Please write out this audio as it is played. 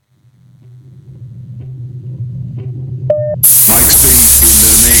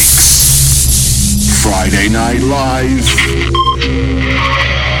Friday Night Live.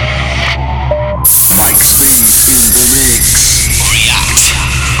 Mike Speed in the mix. React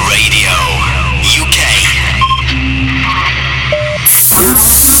Radio UK.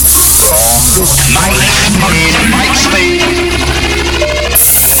 Mike Speed.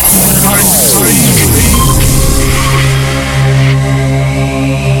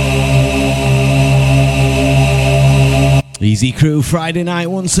 Easy Crew Friday night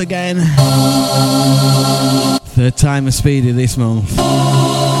once again. Third time of Speedy this month.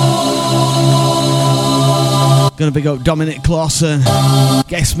 Gonna big up Dominic Clausen.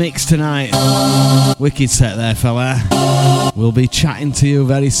 Guest mix tonight. Wicked set there, fella. We'll be chatting to you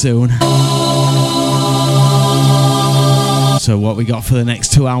very soon. So what we got for the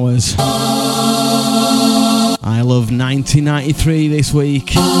next 2 hours? I love 1993 this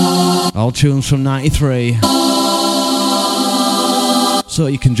week. All tunes from 93. So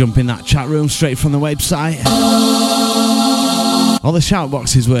you can jump in that chat room straight from the website. All the shout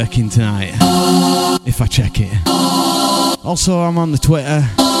box is working tonight, if I check it. Also, I'm on the Twitter,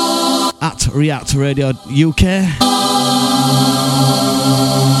 at React Radio UK.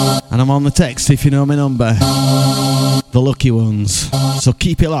 And I'm on the text if you know my number. The lucky ones. So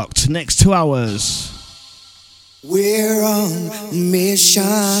keep it locked. Next 2 hours. We're on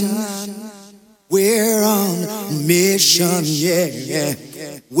mission. We're on mission, yeah.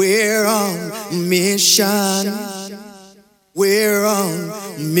 We're on mission. We're on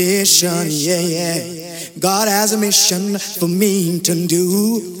mission, yeah. God has a mission for me to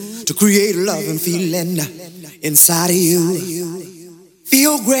do, to create love and feeling inside of you.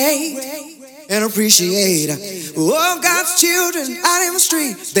 Feel great and appreciate all God's children out in the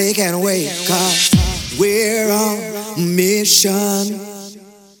street. They can't wait, 'cause we're on mission.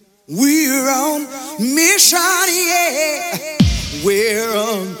 We're on mission, yeah. We're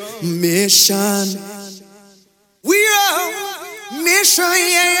on mission. We're on mission,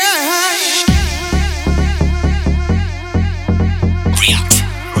 yeah. React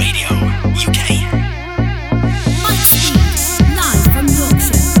Radio UK. Mike Speed, live from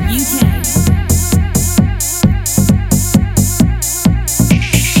Yorkshire, UK. Mike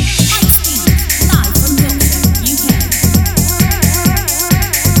Speed, live from Yorkshire, UK.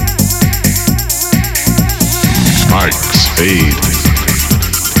 Mike Speed.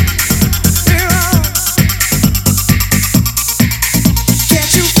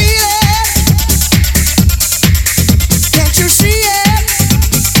 Can't you feel it? Can't you see it?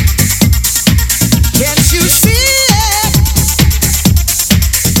 Can't you see it?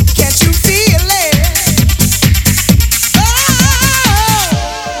 Can't you feel it?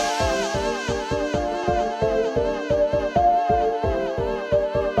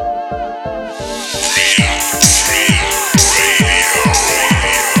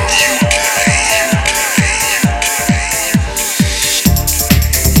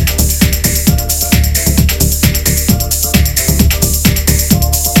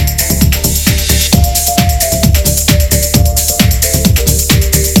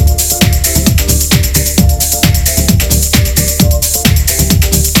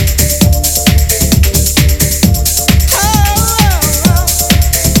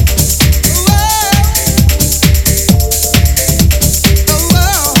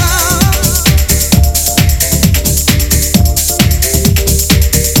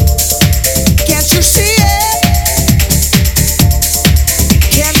 Can't you see it?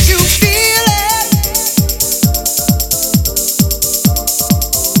 Can't you feel it?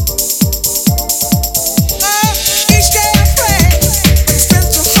 Each day I pray for the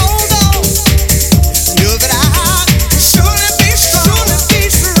strength to hold on. Know that I shouldn't be strong.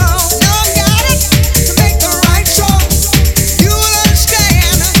 Know I got it to make the right choice. You will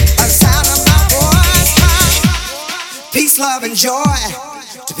understand by the sound of my voice. Peace, love, and joy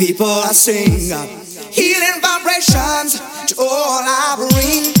to people I sing. Healing vibrations to all I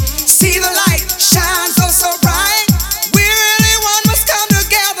bring. See the light shine so bright. We really one must come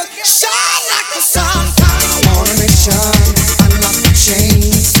together, shine like the sun. On a mission, unlock the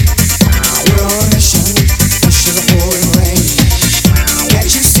chains. We're on a mission, pushing the pouring rain.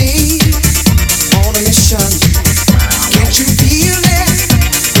 Can't you see? On a mission, can't you feel it?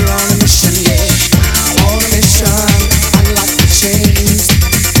 We're on a mission, yeah. On a mission, unlock the chains.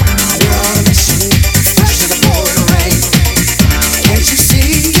 We're on a mission, pushing the pouring rain. Can't you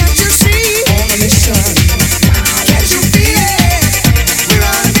see?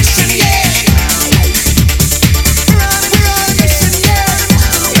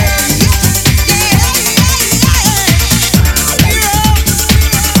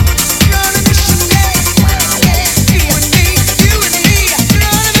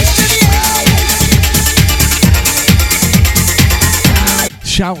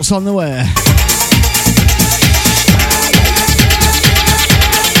 shouts on the way.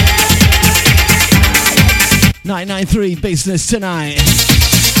 .993 business tonight.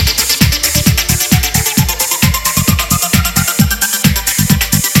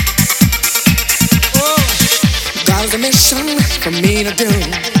 God's a mission for me to do.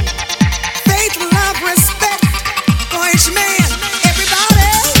 Faith, love, respect for each man. Everybody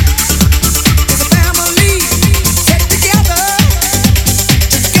is a family. Set together,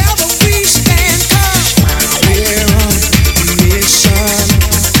 together we stand tall. We're on a mission.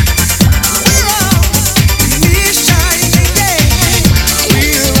 We're on a mission, yeah.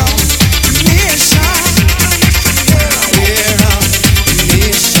 We're on a mission. We're on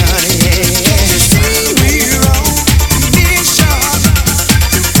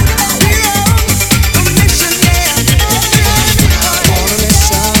a mission, yeah. See,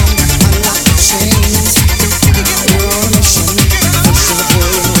 we're on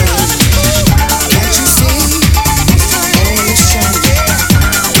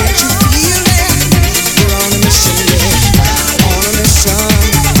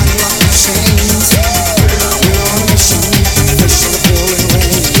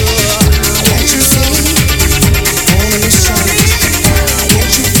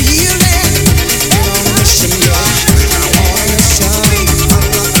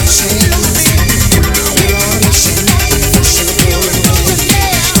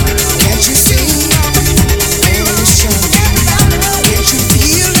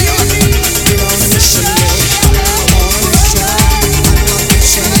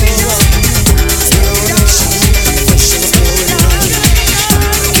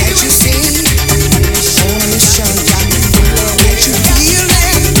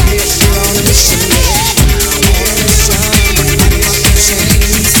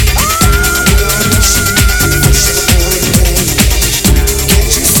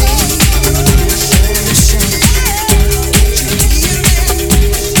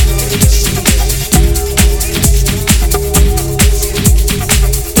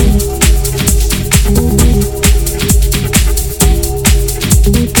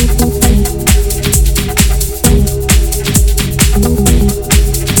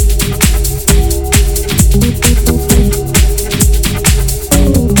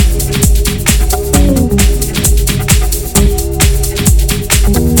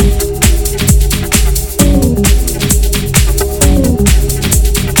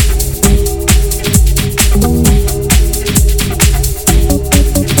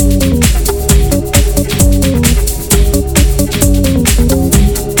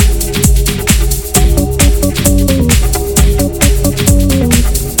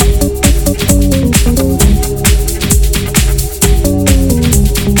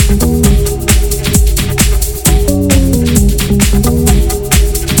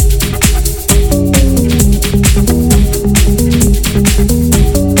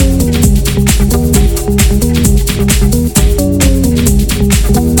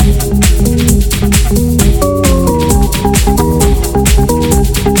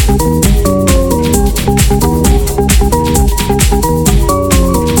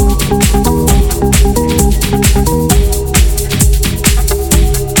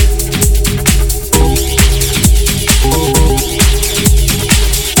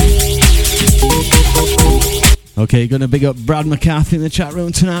Okay, gonna big up Brad McCarthy in the chat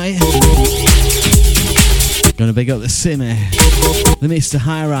room tonight. Gonna big up the Simmy, the Mr.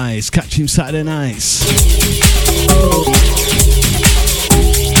 High Rise, catch him Saturday nights.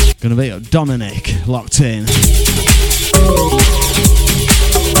 Gonna big up Dominic, locked in.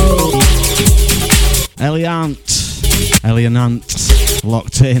 Eliant,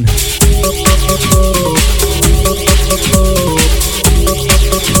 locked in.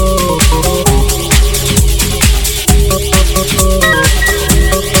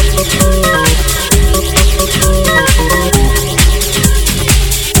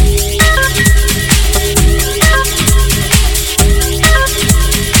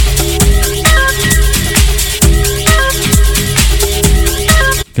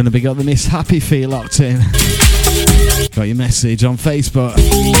 Gonna big up the Miss Happy Feet locked in. Got your message on Facebook.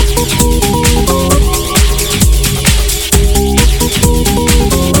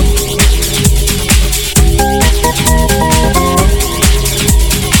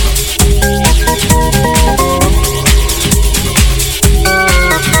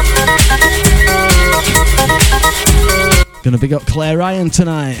 Gonna big up Claire Ryan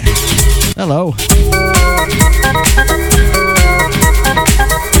tonight. Hello.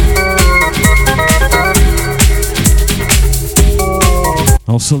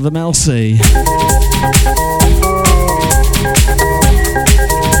 Also the Mel C.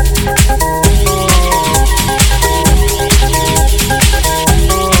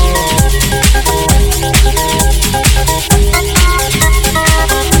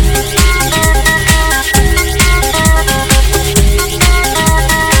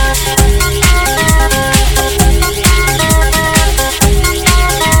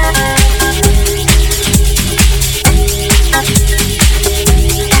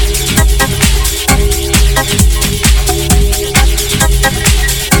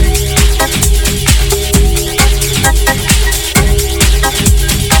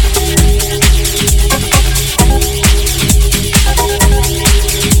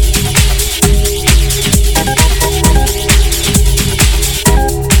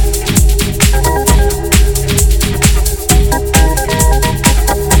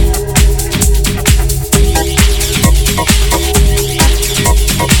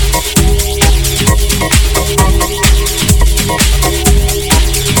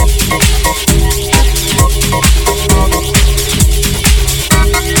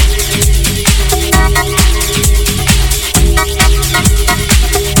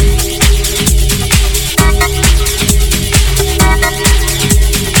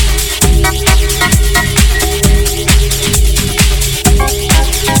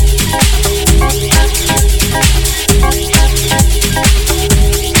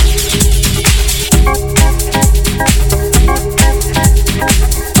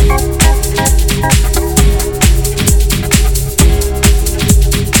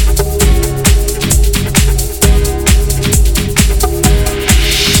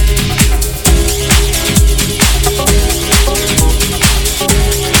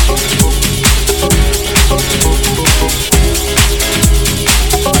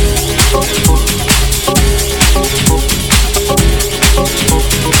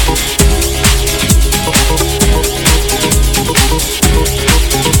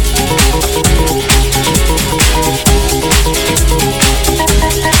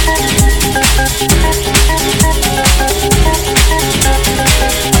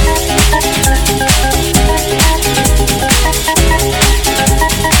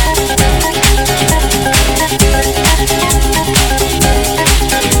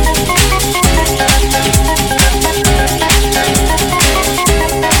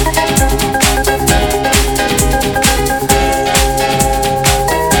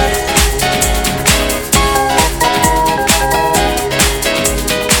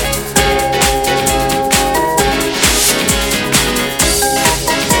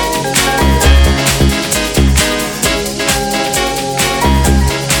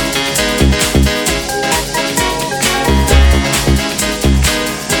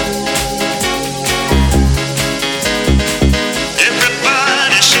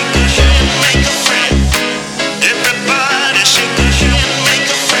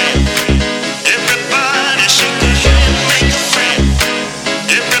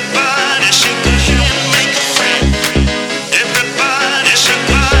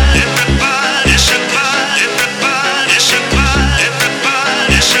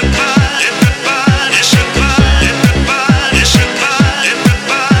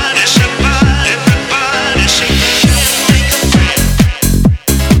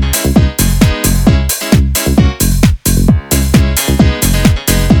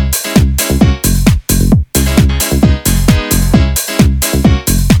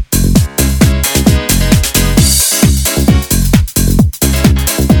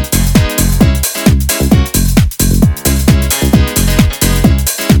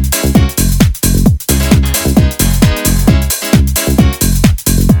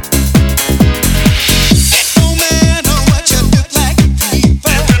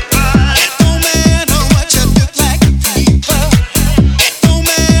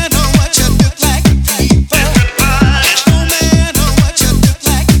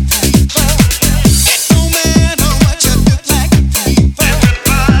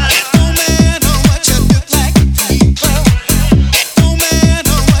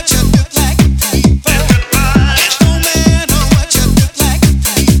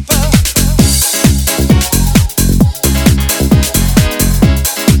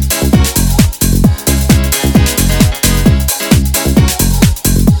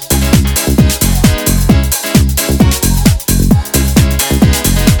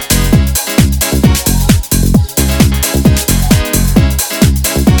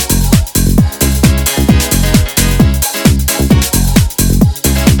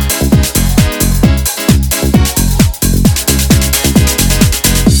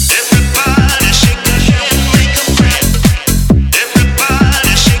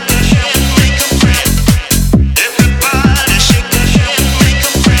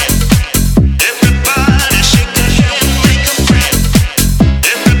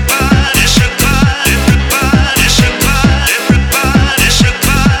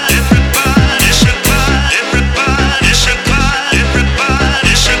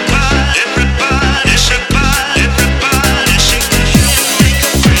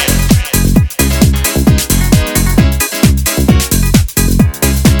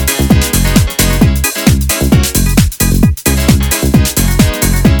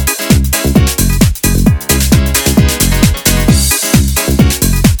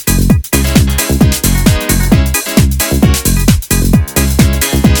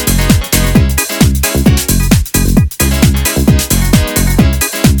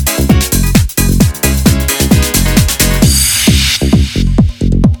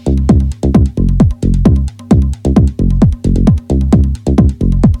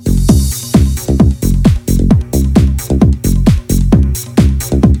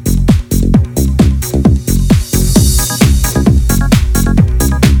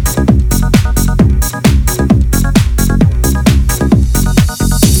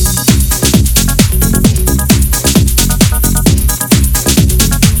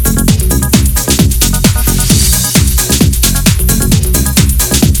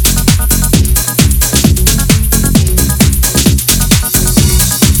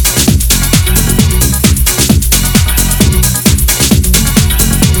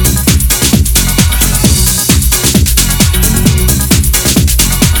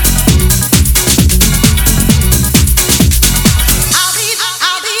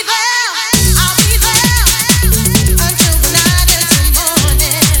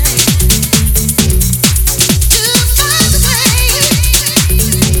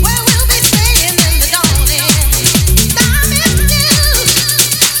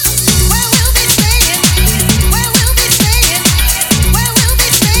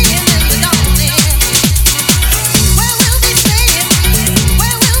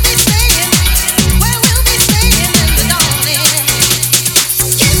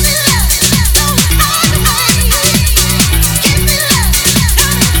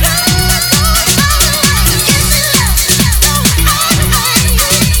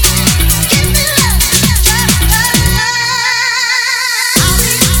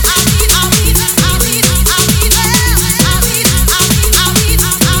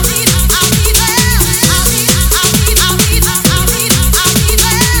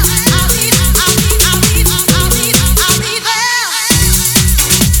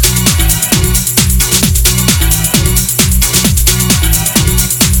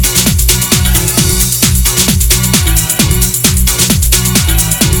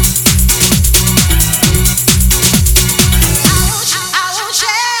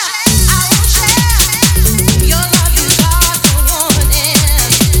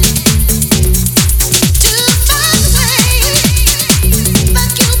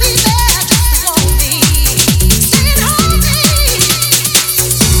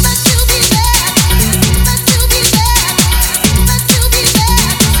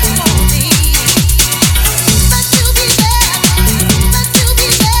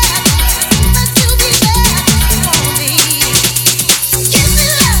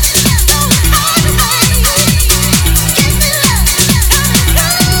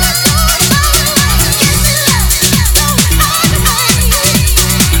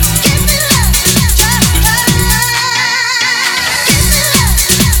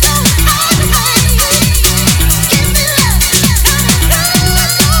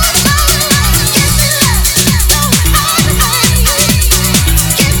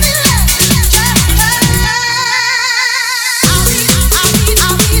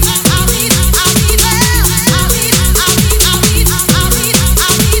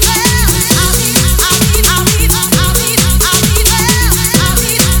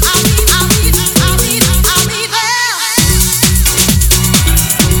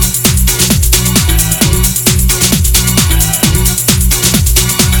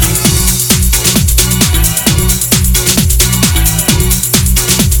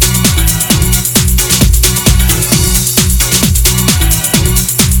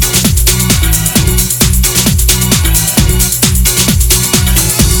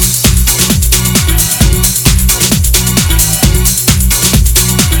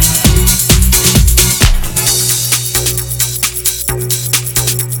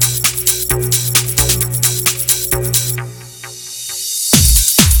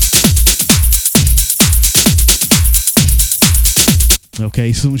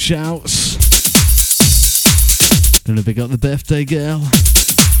 UK some shouts. Gonna pick up the birthday girl.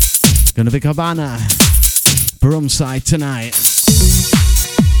 Gonna pick up Anna. Brumside tonight.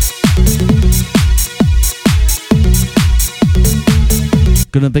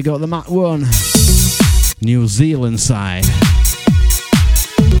 Gonna pick up the Mac 1. New Zealand side.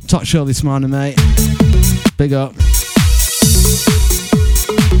 Top show this morning, mate. Big up.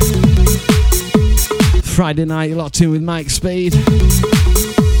 Friday night, you're locked in with Mike Speed.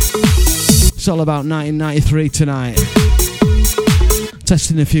 It's all about 1993 tonight.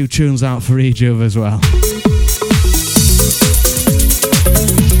 Testing a few tunes out for Ejuve as well.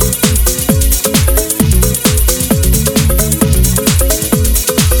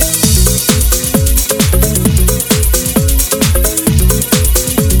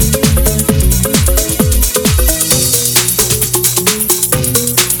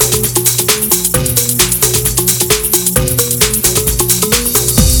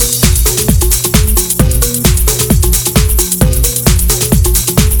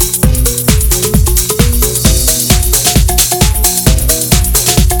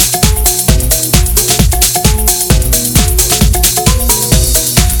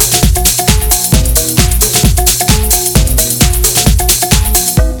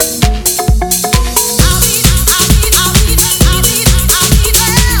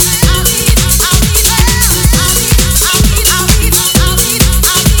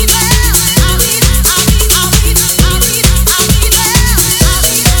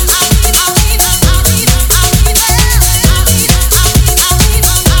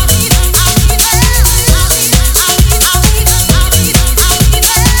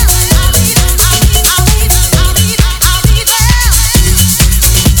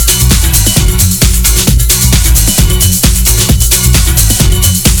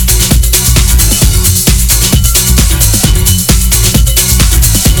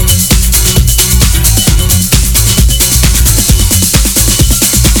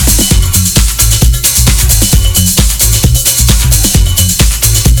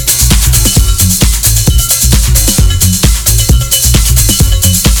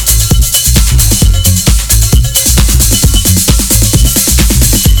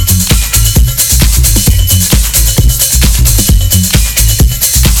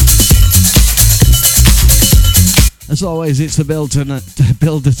 As always, it's the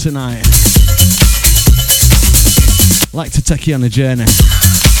builder tonight. Like to take you on a journey.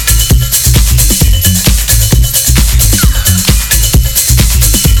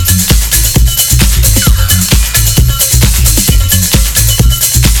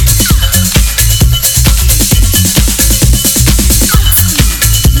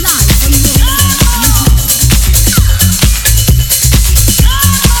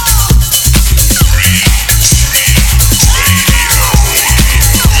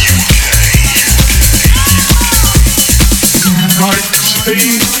 Mike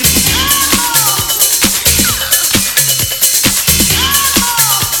Speed.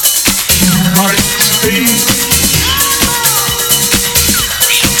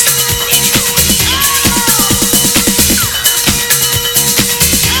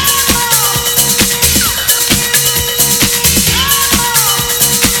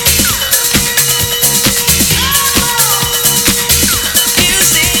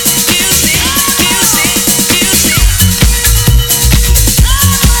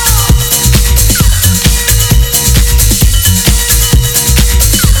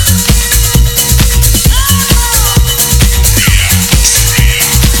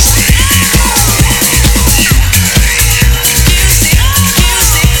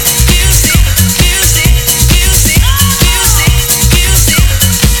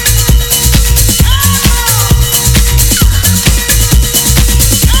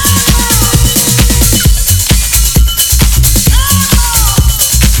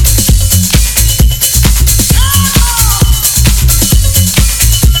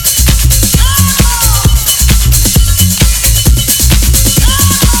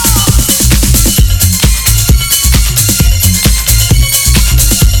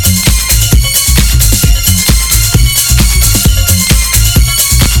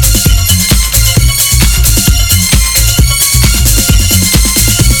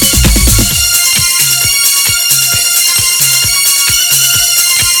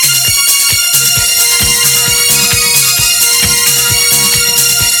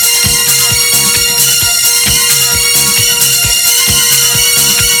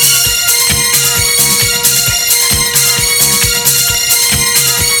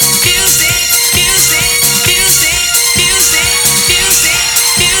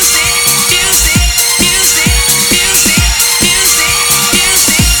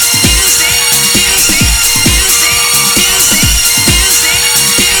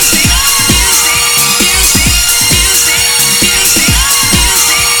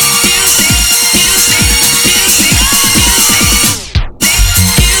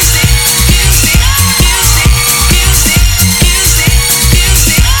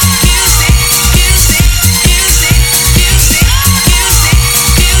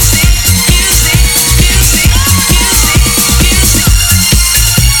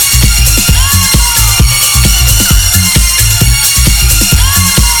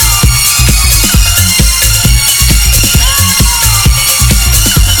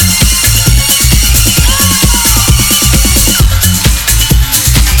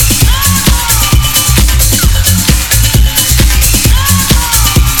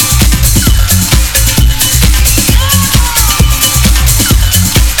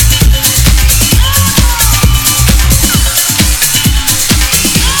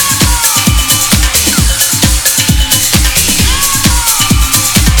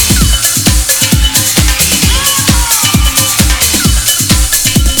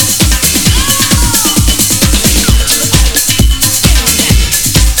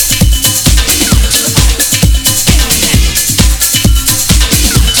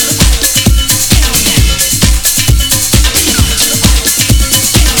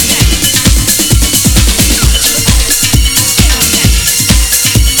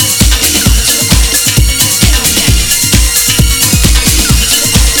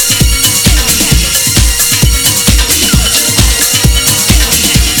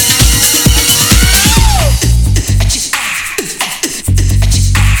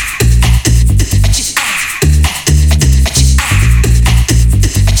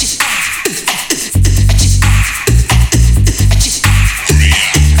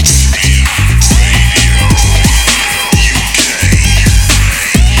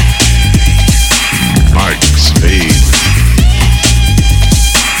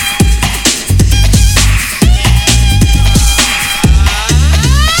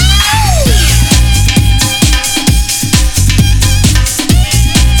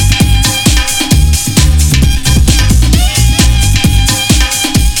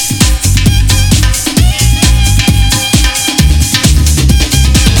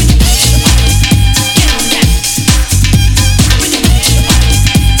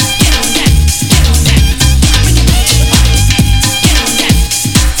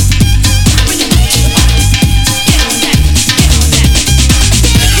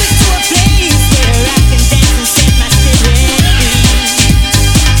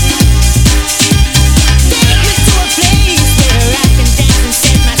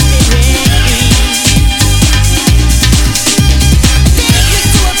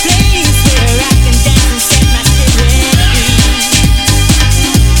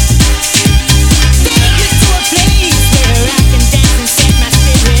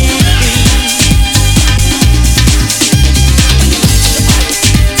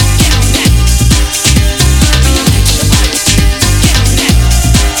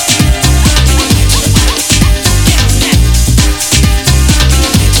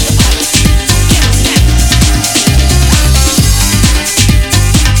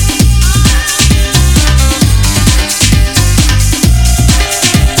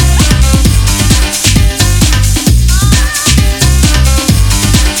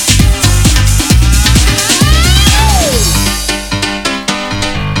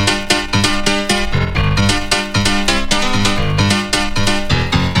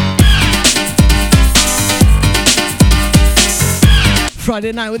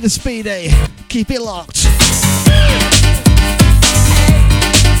 Friday night with the Speedy. Keep it locked.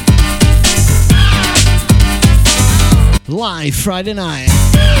 Live Friday night.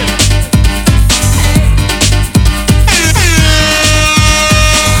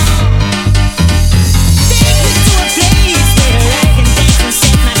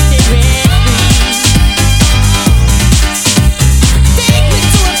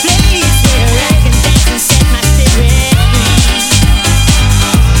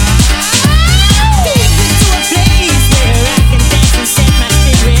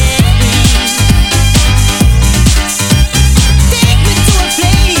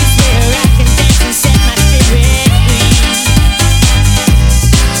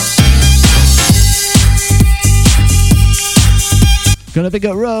 Gonna big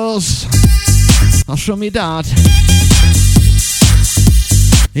up Rose. That's from your dad.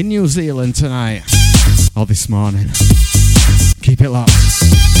 In New Zealand tonight. Or this morning. Keep it locked.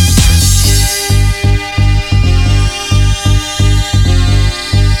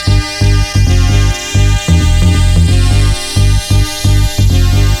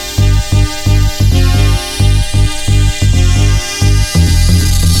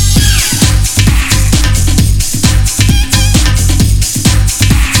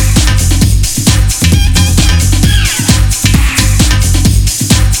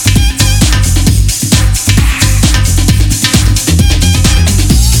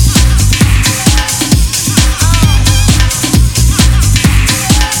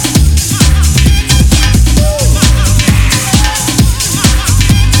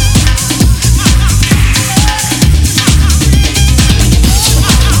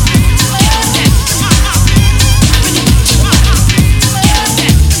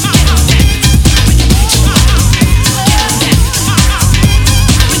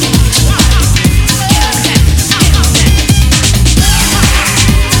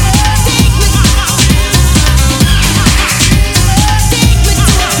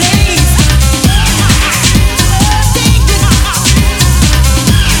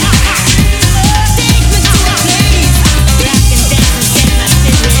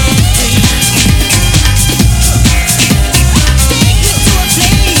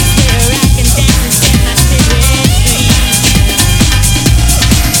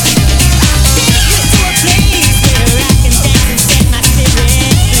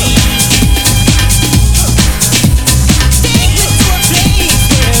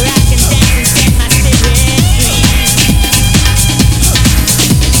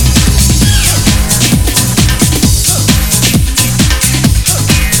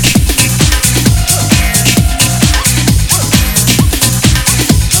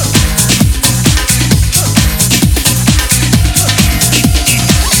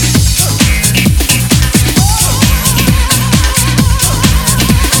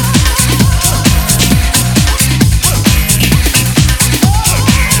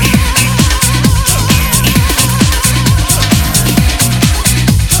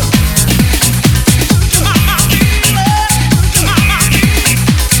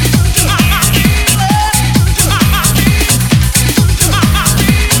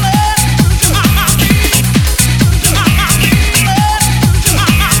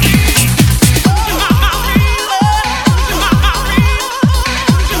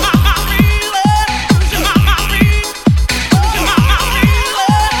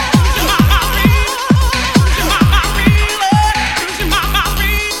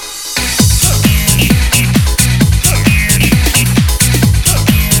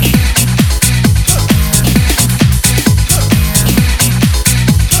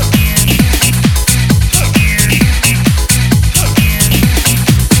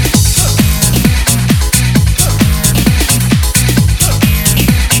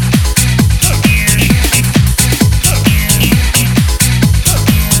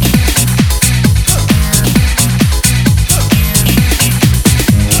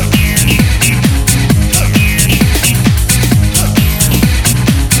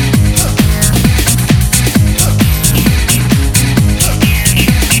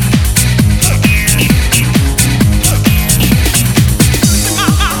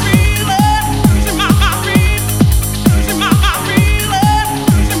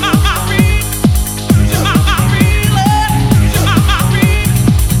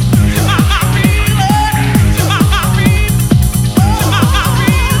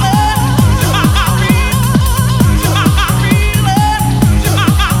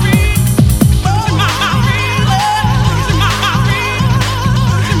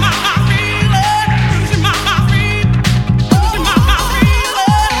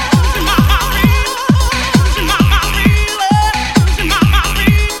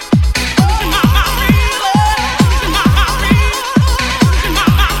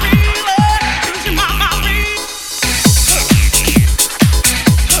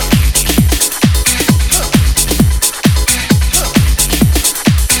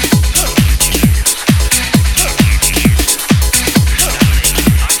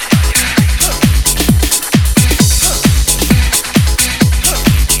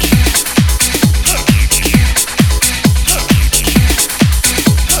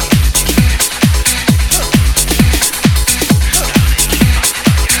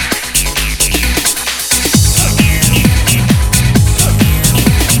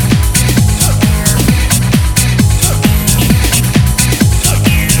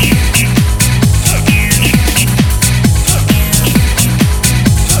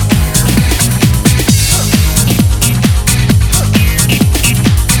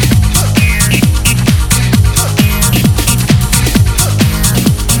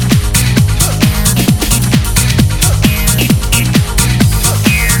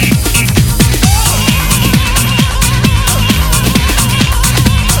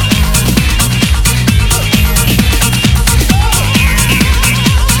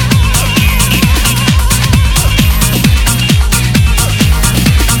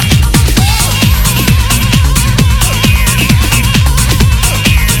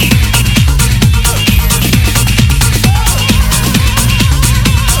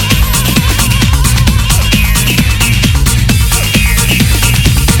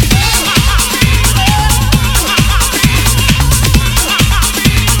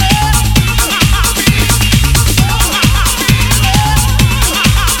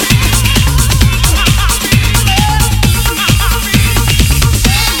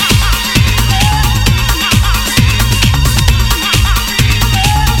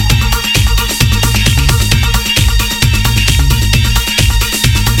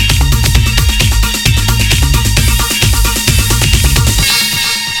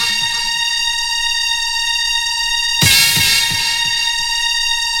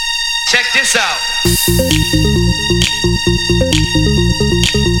 Check this out.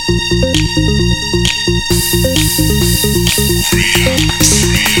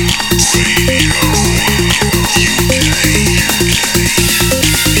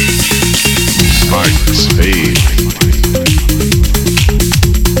 Mike's Fade.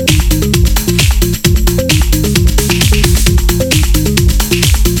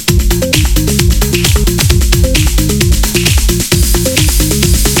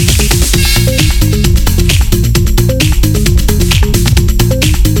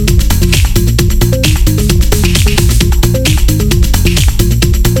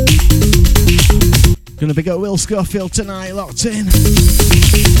 Gonna big up Will Schofield tonight, locked in.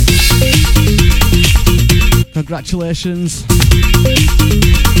 Congratulations.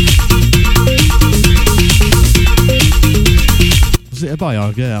 Was it a boy or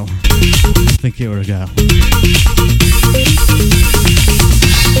a girl? I think it were a girl.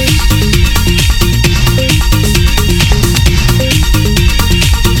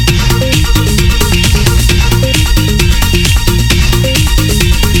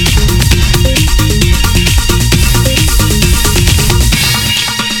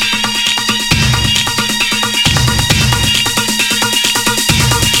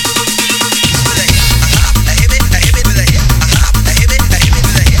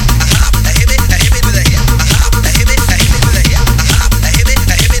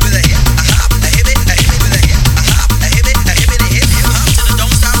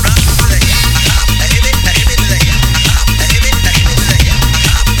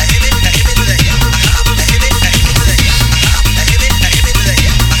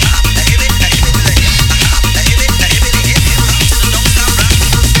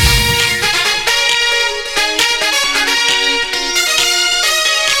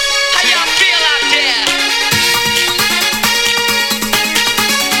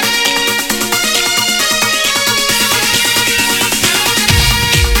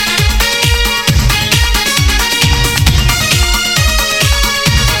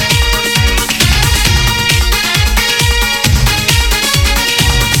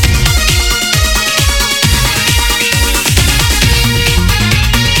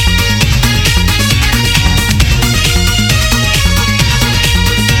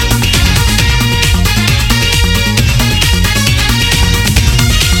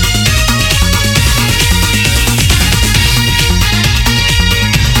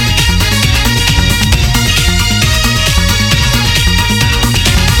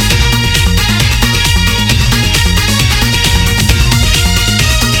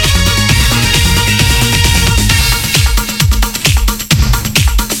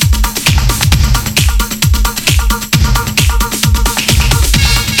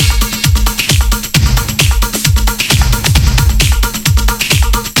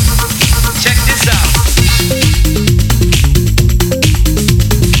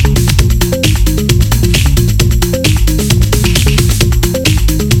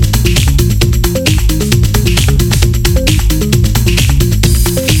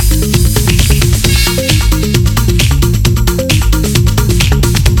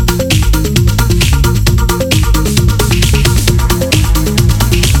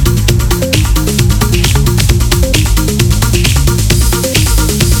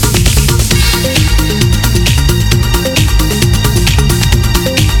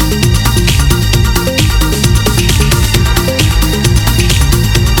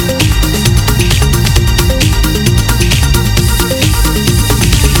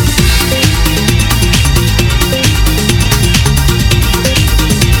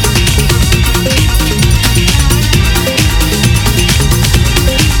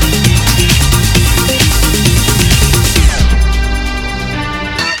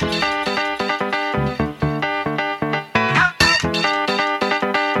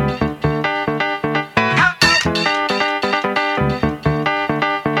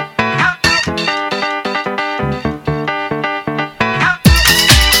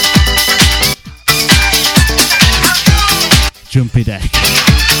 Jumpy Deck.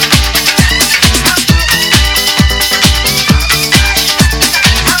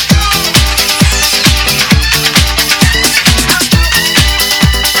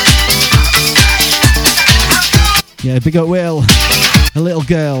 Yeah, big up Will, a little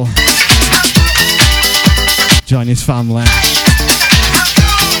girl. Join his family.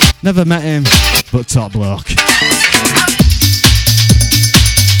 Never met him, but top bloke.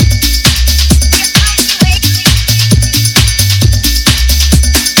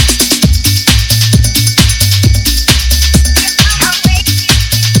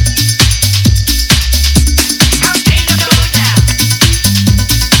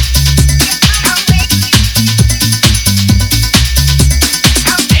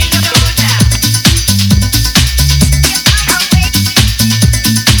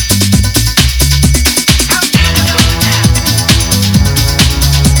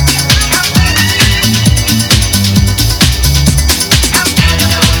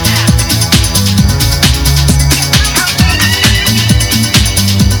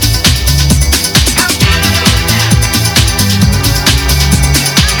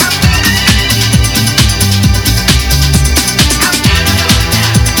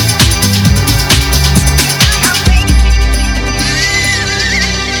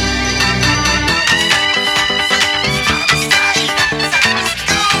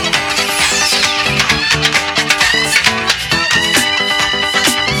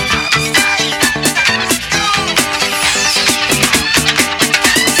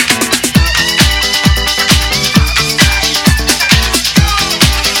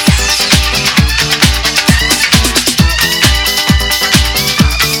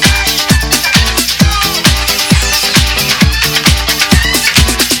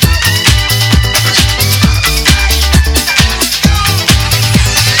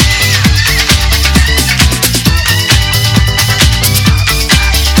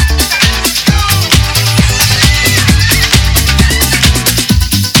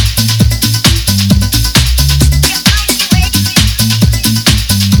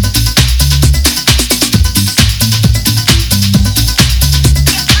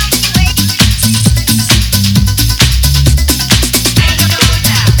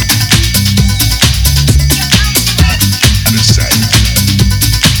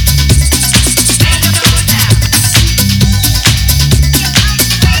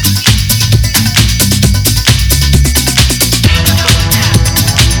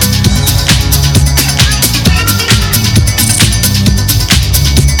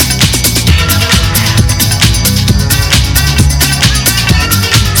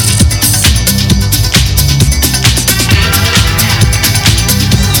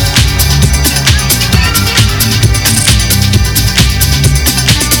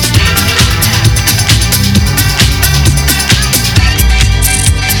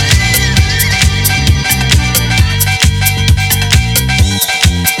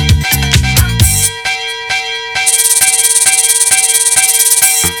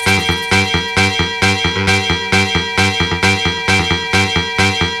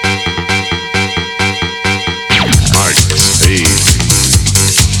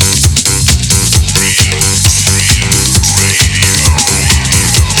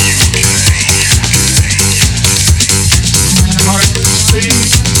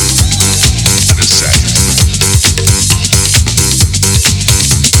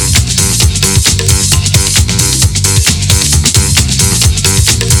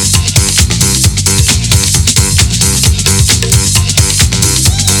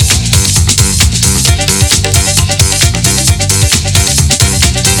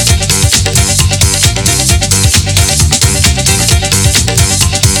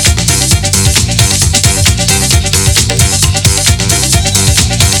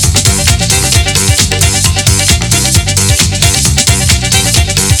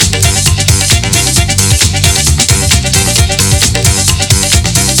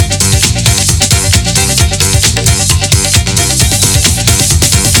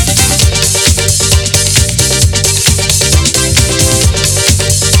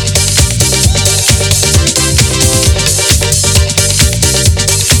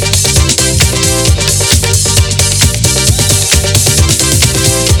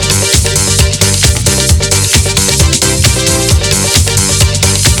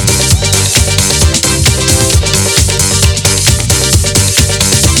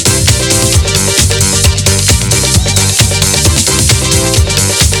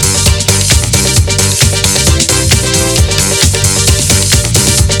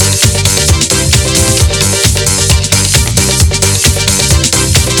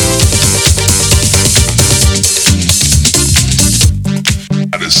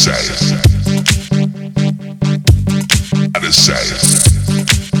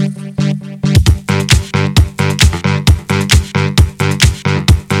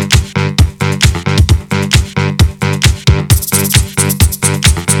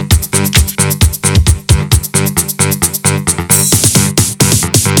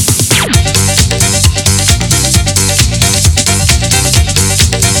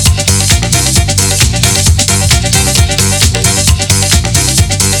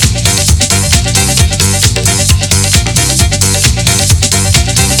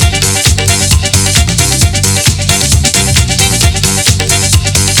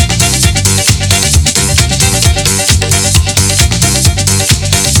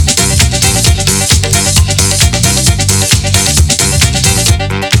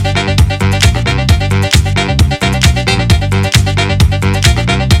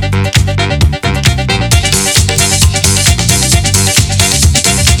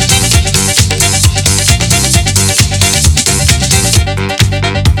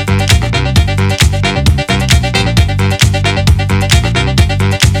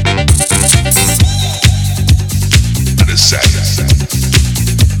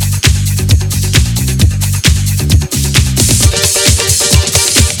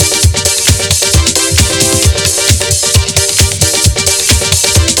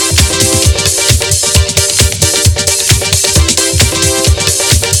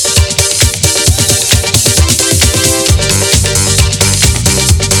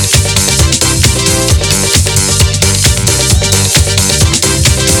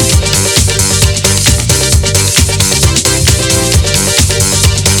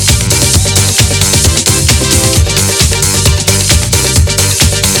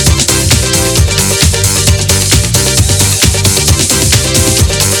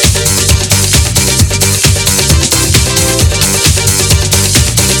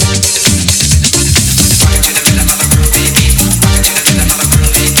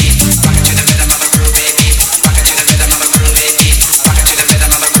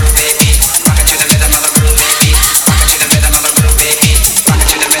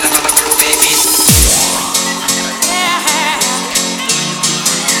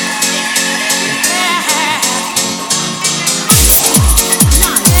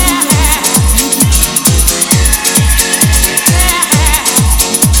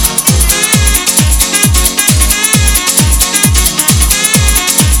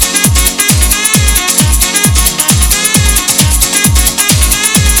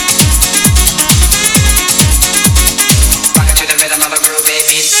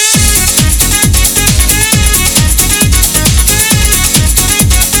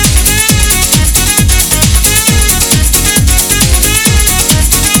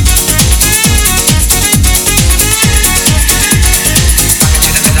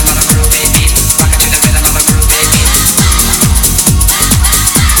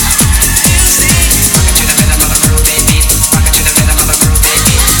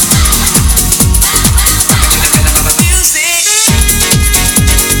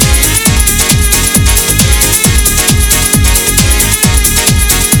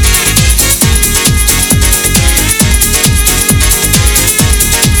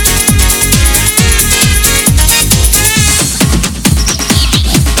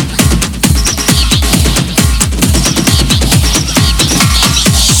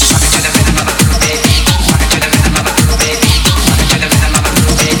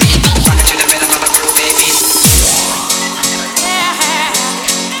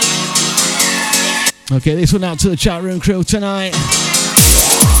 Okay, this one out to the chat room crew tonight.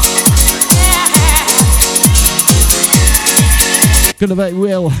 Gonna make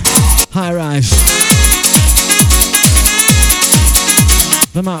Will, High Rise,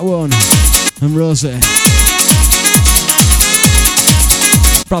 the Matt One, and Rosie.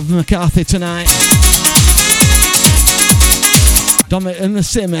 Bradford McCarthy tonight. Dominic and the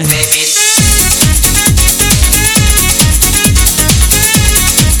Simmy.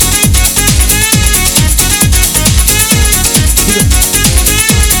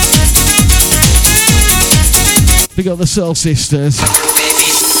 We got the Soul Sisters.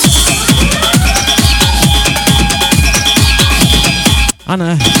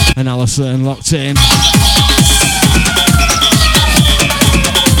 Anna and Alison locked in.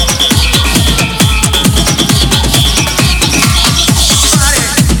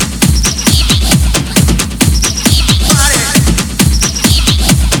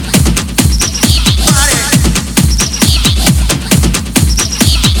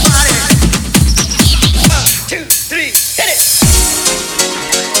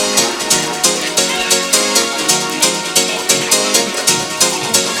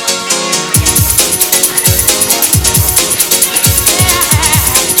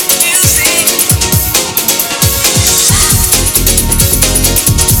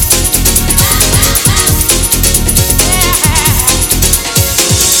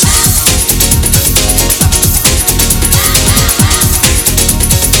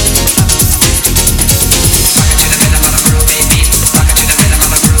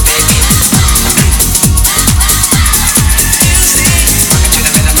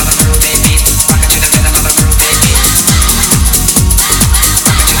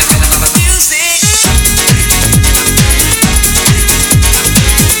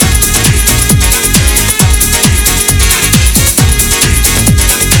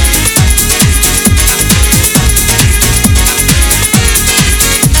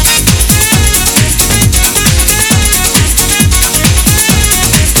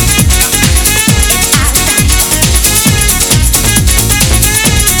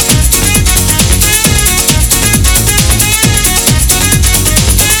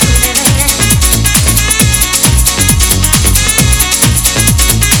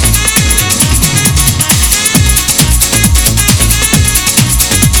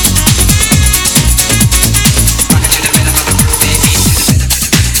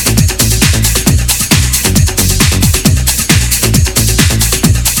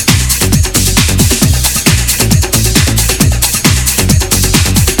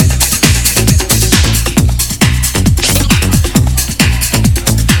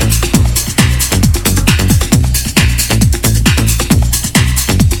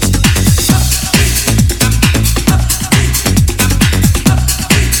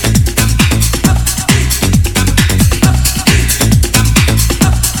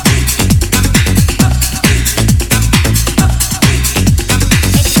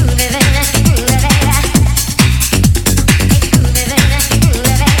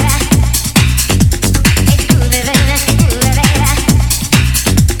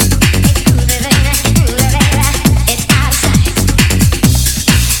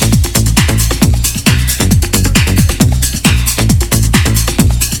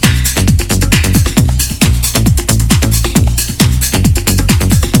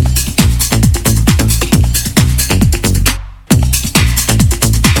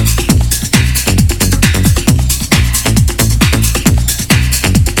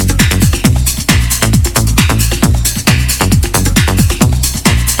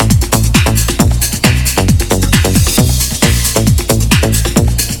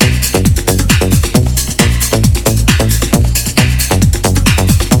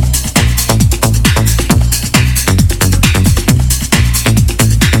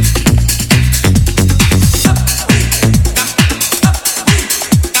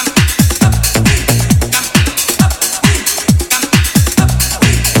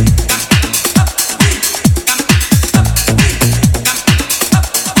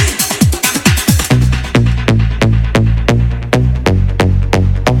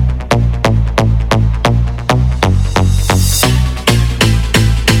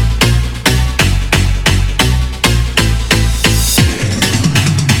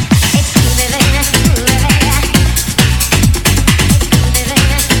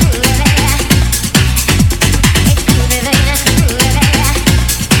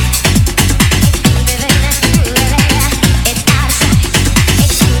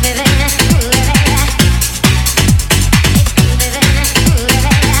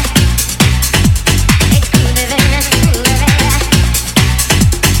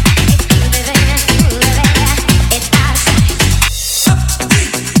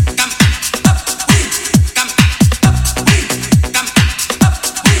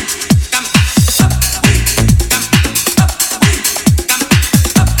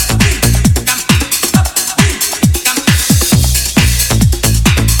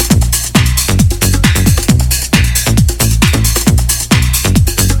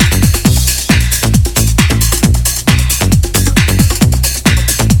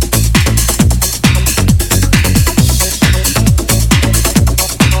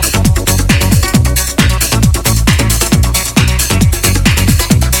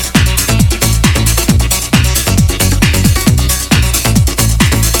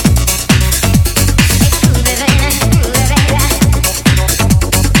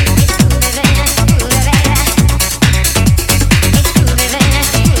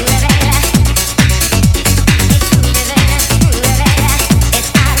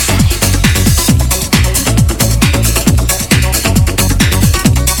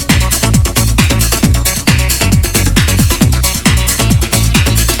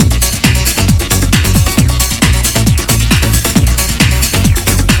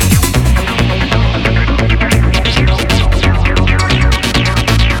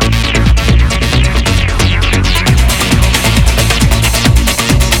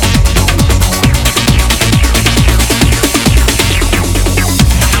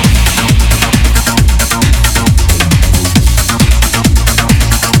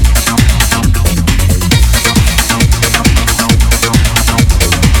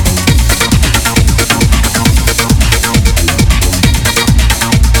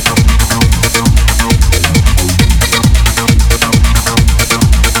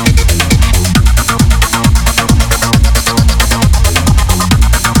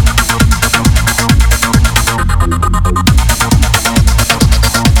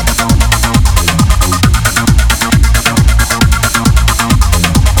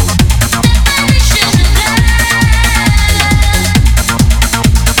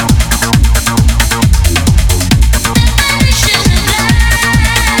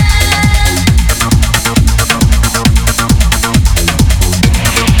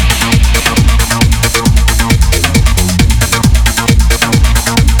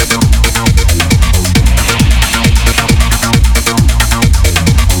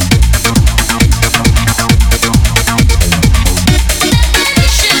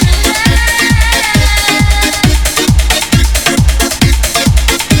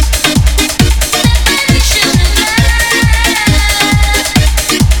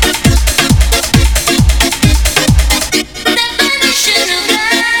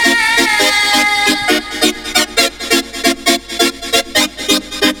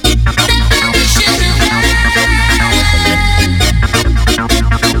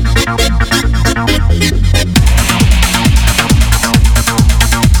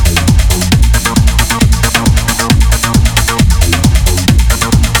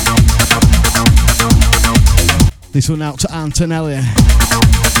 This one out to Antonelli.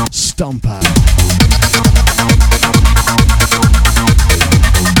 Stomper.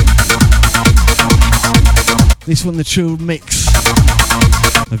 This one, the true mix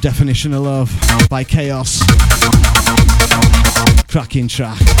of Definition of Love by Chaos. Cracking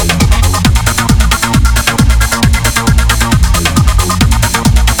track.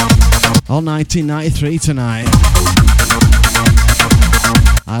 All 1993 tonight.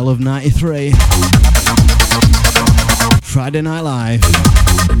 I love 93. Friday Night Live.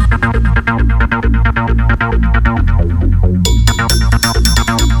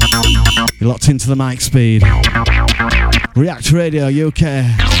 You're locked into the mic speed. React Radio UK.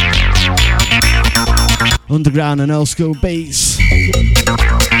 Underground and old school beats.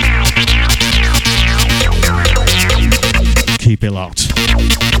 Keep it locked.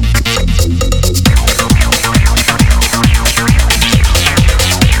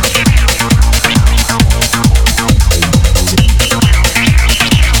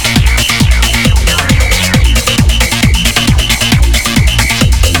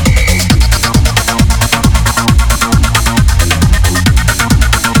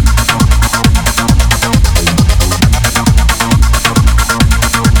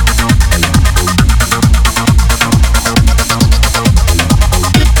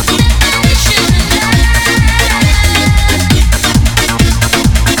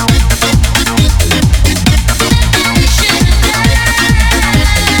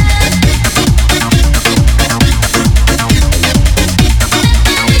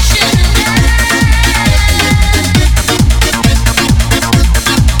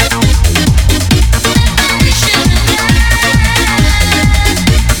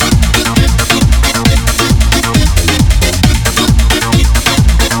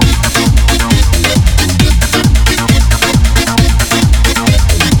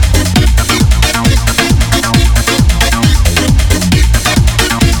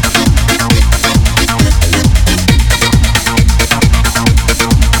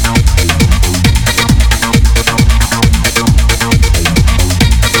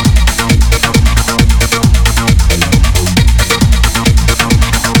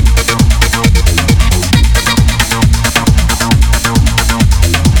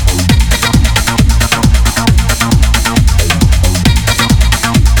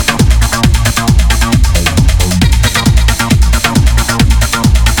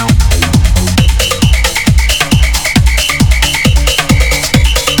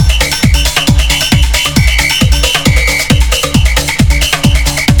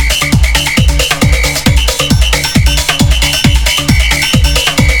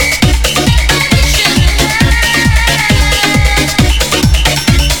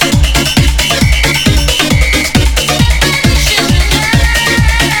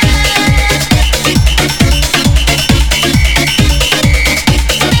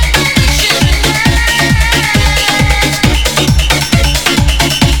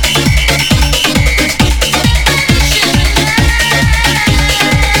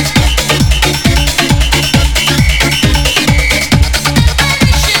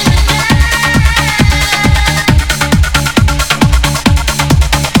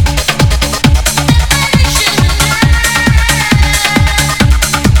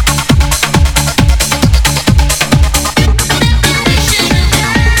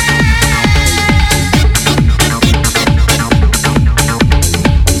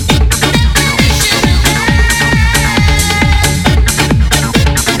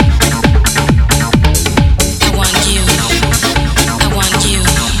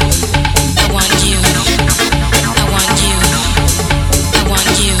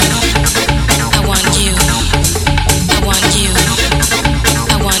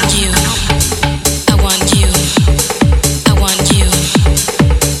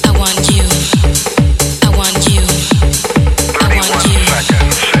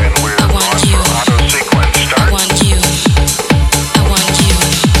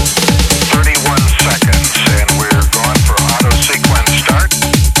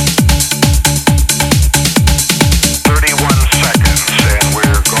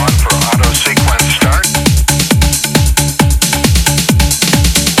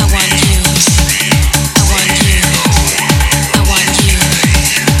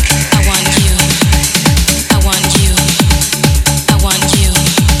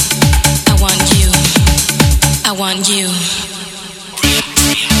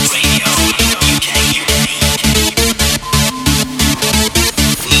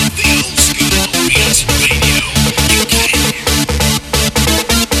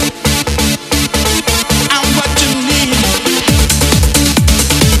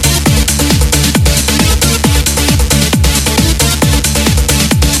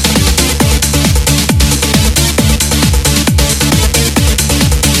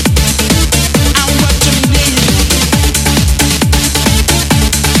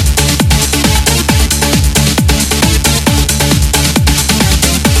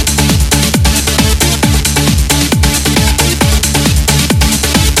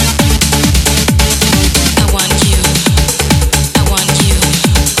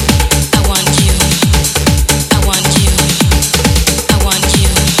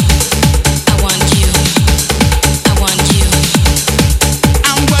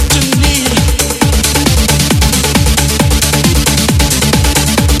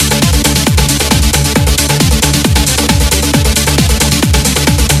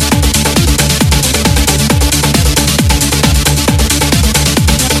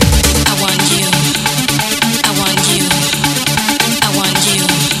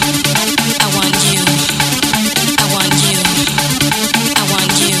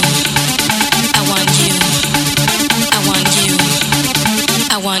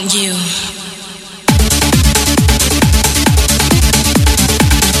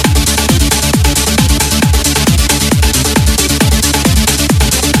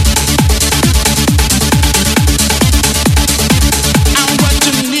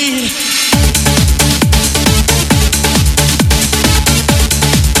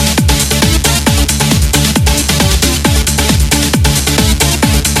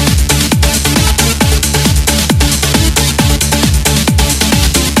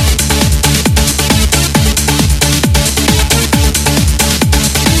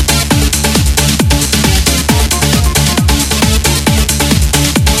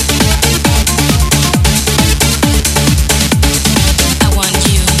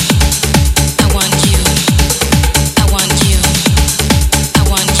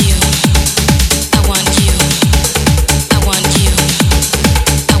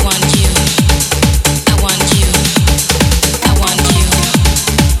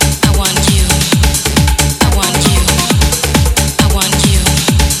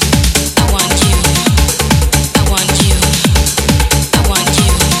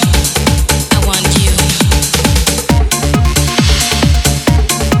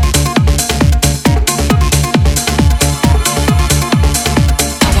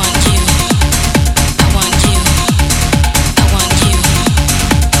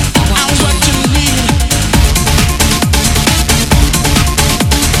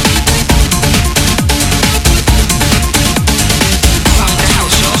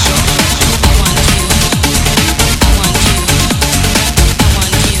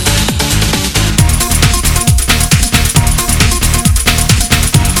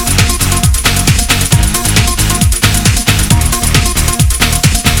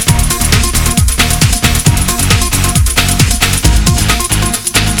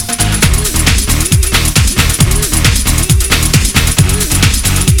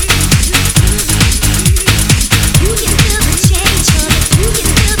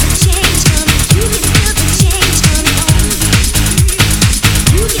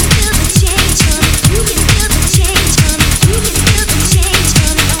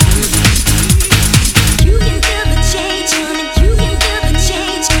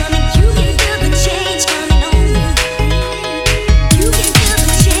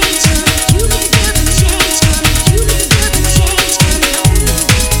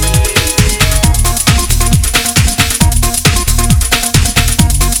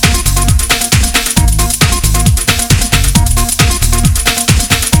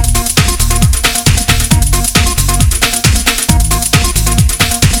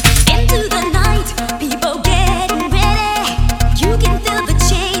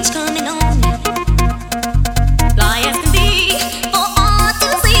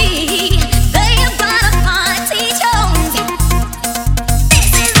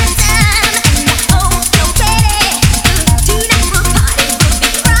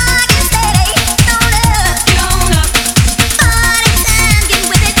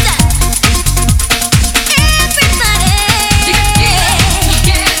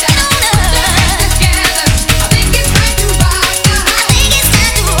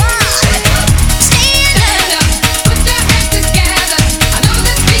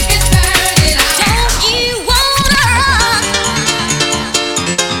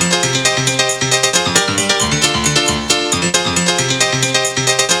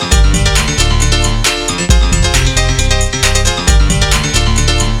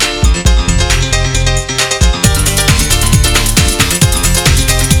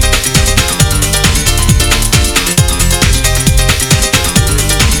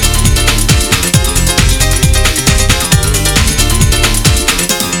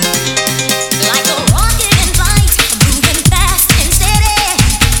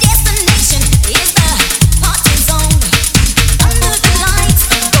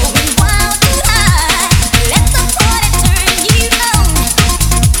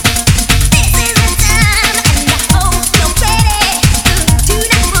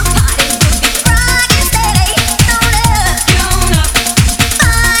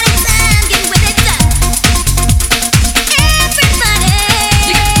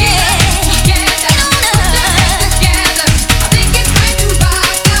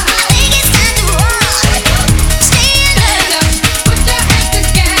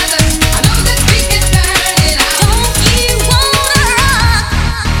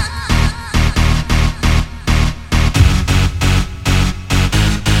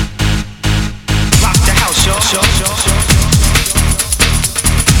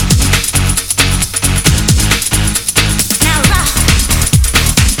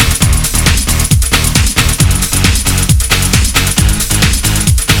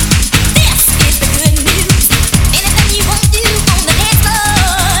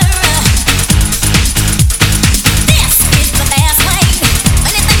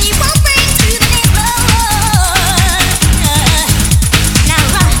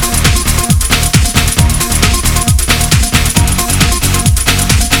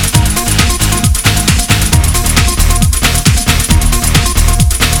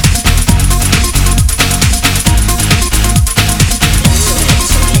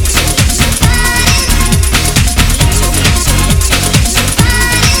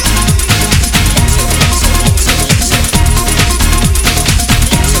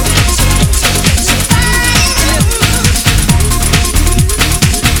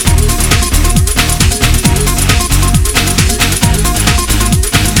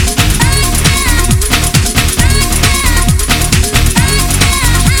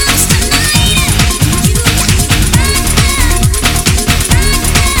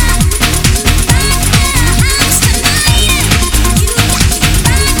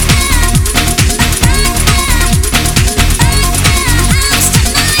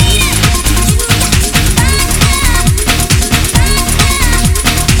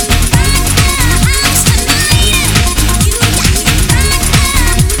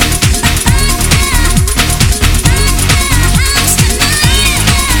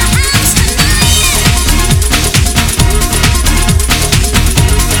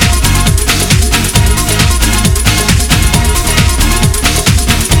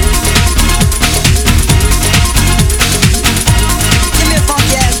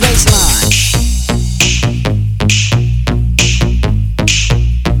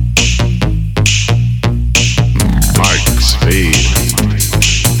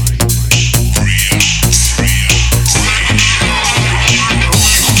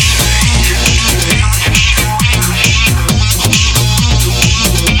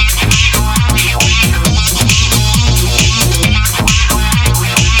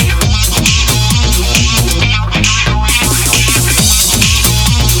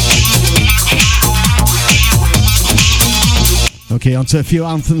 Okay, on to a few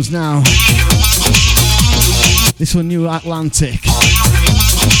anthems now. This one, New Atlantic.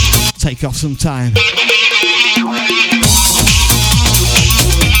 Take off some time.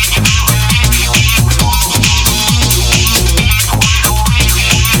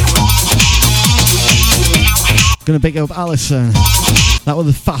 Gonna pick up Alison. That was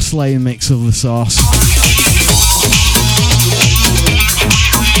the fast lane mix of the sauce.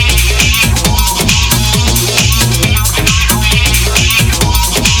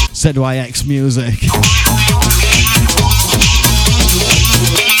 ZYX music.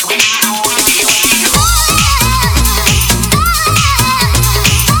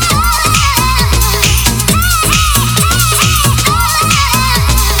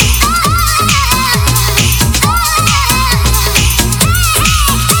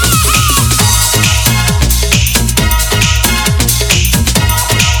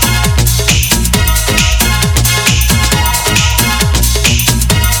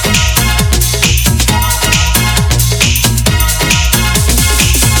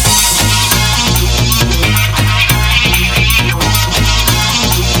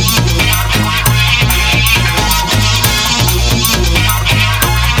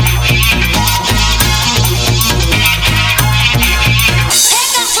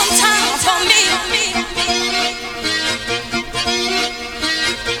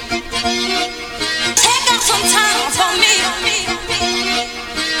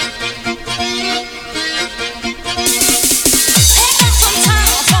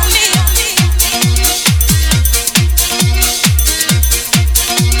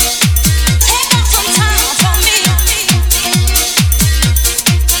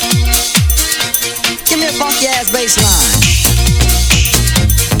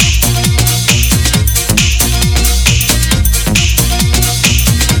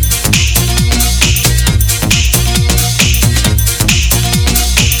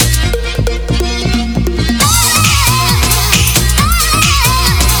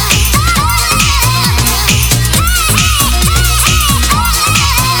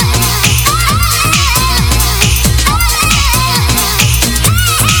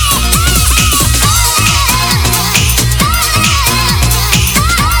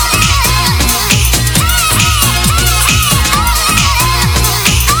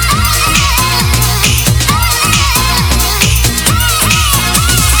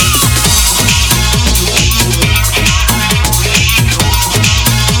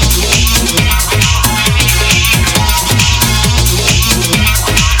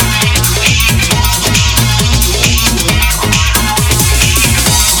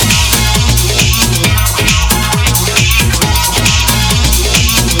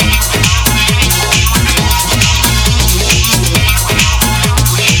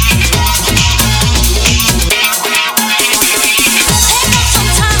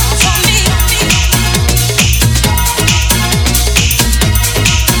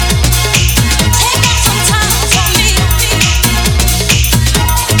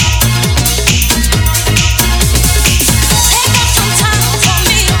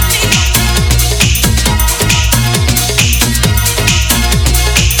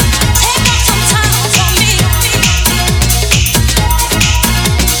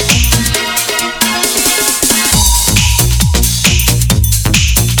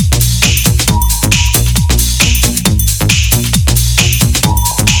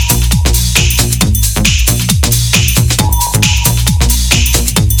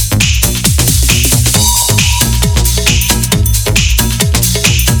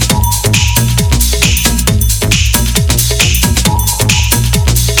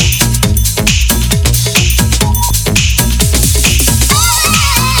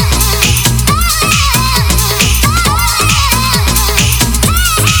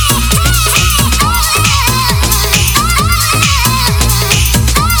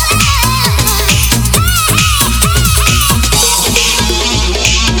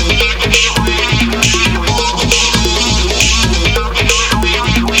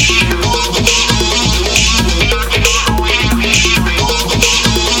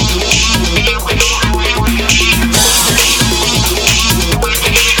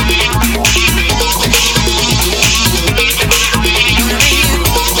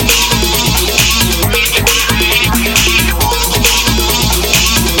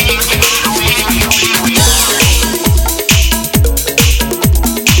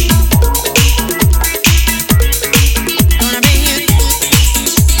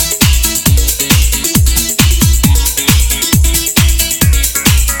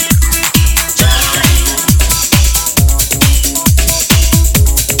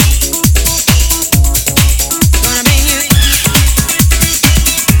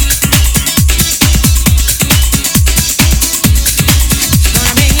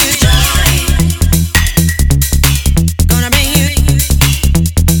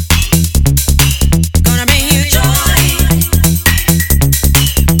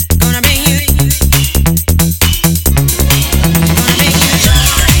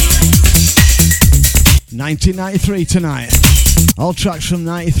 1993 tonight. All tracks from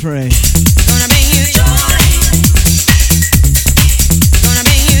 93. Gonna bring you joy. Gonna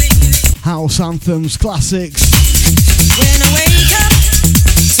bring you House anthems, classics. when I wake up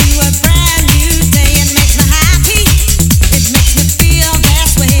to a brand new day. It makes me happy. It makes me feel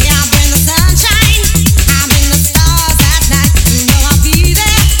this way. I bring the sunshine. I bring the stars at night. You know I'll be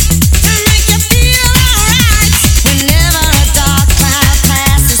there to make you feel alright. Whenever a dark cloud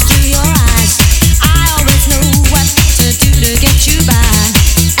passes through your eyes, I always know what to do to get you by.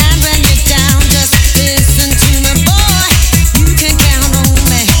 And when you're down, just listen to me, boy. You can count on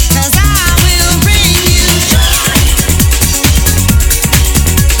me, 'cause I will bring you joy.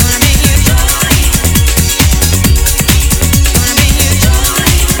 Gonna bring you joy. Gonna bring you joy.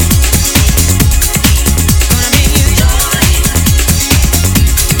 Gonna bring you joy.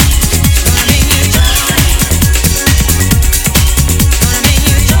 Gonna bring you joy. Gonna bring you joy. Gonna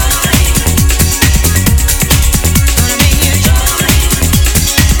bring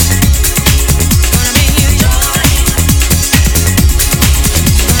you joy.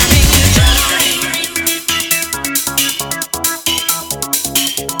 Gonna bring you joy.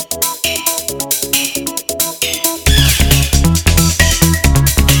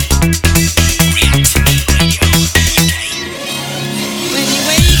 When you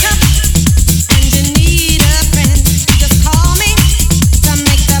wake up and you need a friend, you just call me to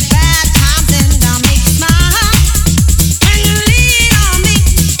make the bad times end. I'll make you smile when you lean on me,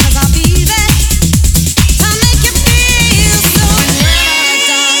 'cause I'll be there to make you feel so. Whenever a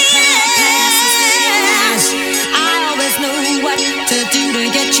dark cloud passes through your eyes, I always know what to do to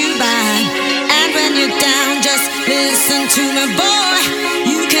get you by. And when you're down, just listen to me, boy.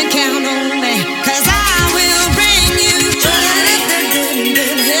 You can count on me, 'cause I will bring you joy.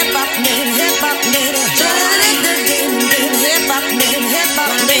 Hip hop, hip hop, hip hop, hip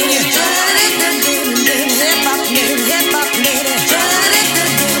hop, bring you joy. Hip hop, hip hop, hip hop, bring you joy.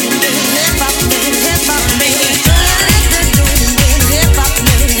 Hip hop,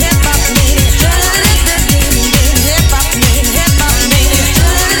 hip hop, bring you joy. Hip hop, hip hop, bring you joy. Hip hop, hip hop, bring you joy.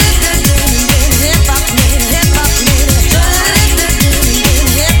 Hip hop, hip hop, bring you joy.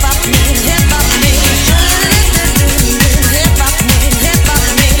 Hip hop, hip hop, bring you joy. Hip hop, hip hop, bring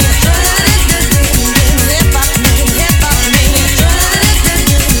you joy. Hip hop, hip hop, bring you joy.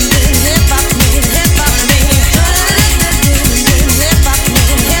 Hip hop, hip hop, bring you joy. Hip hop,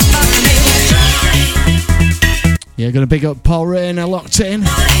 hip hop, bring you joy. Yeah, gonna big up Paul Rayner, locked in.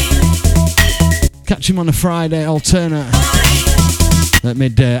 Catch him on a Friday alternate at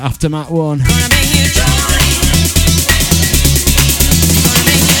midday after Mat 1. Gonna bring you joy. Gonna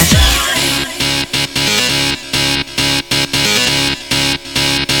bring you joy.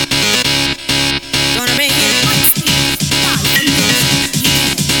 Gonna bring you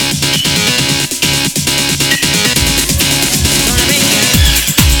Gonna bring you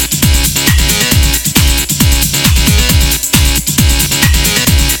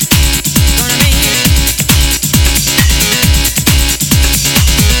Gonna bring you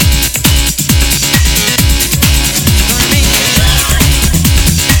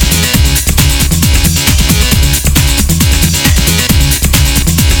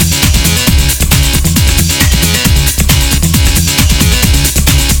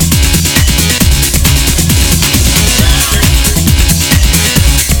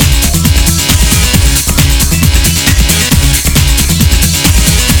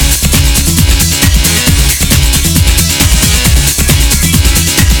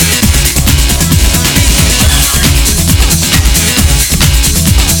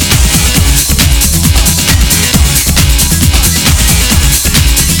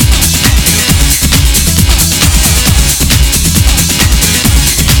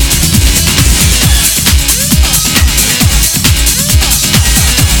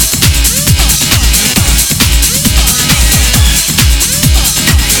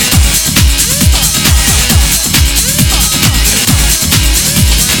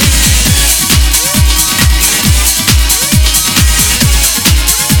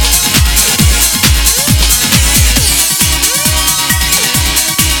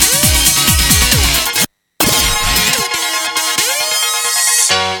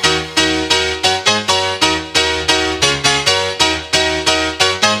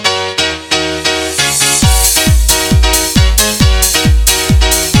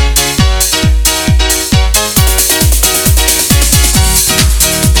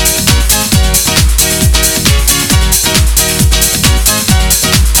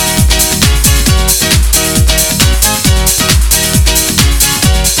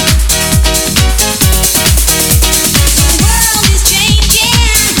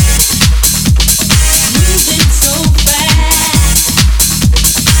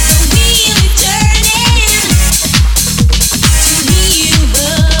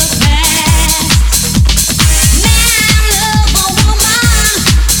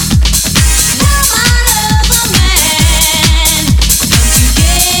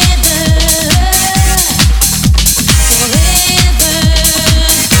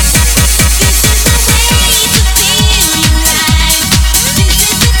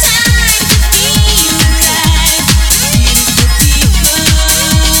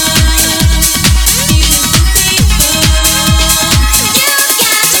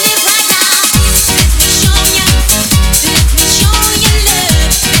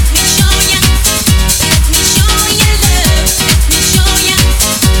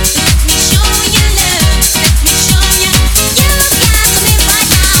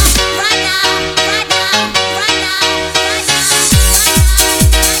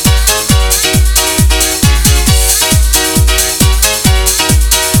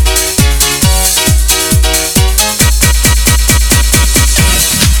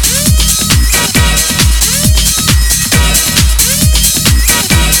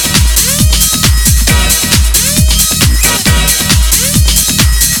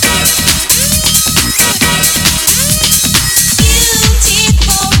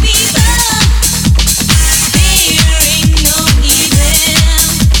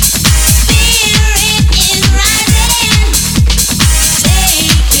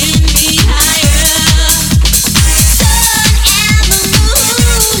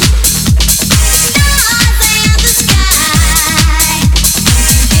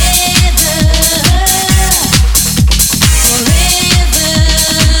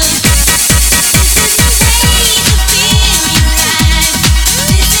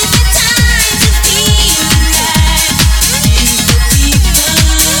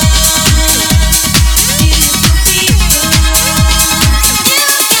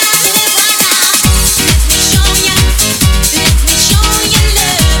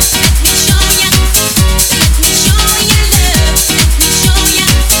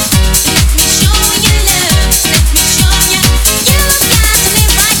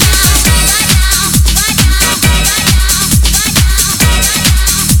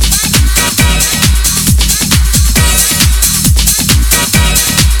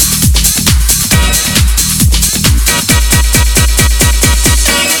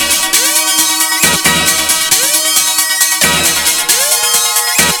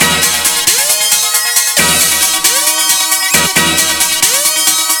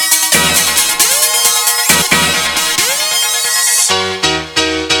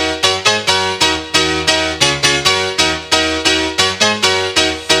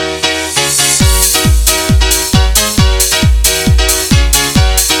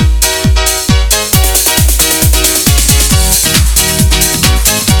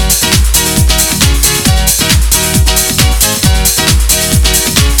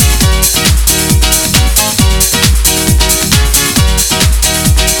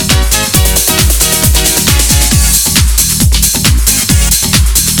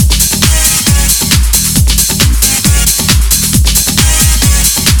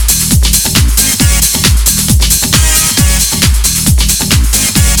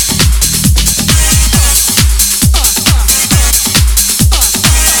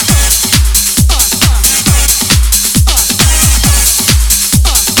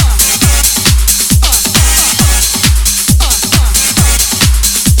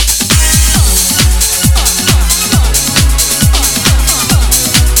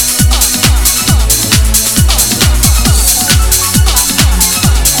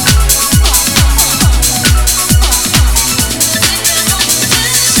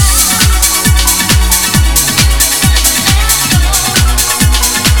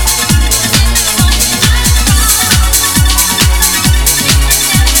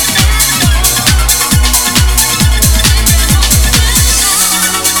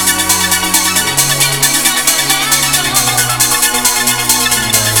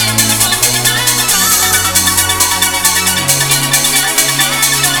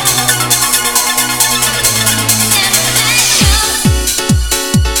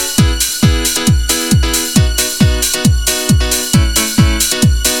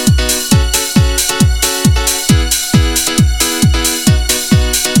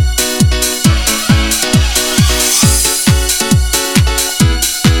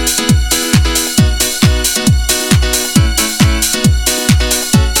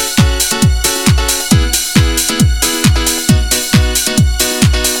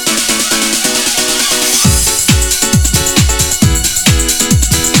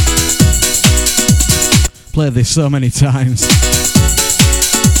Played this so many times.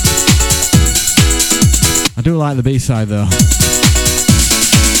 I do like the B-side though.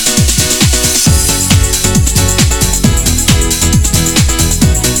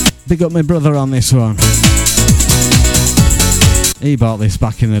 Big up my brother on this one. He bought this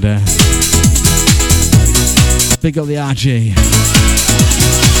back in the day. Big up the RG.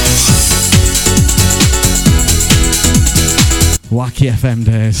 Wacky FM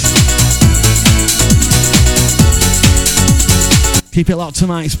days. Keep it locked to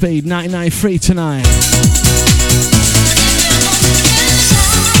Mike Speed, 99.3 tonight.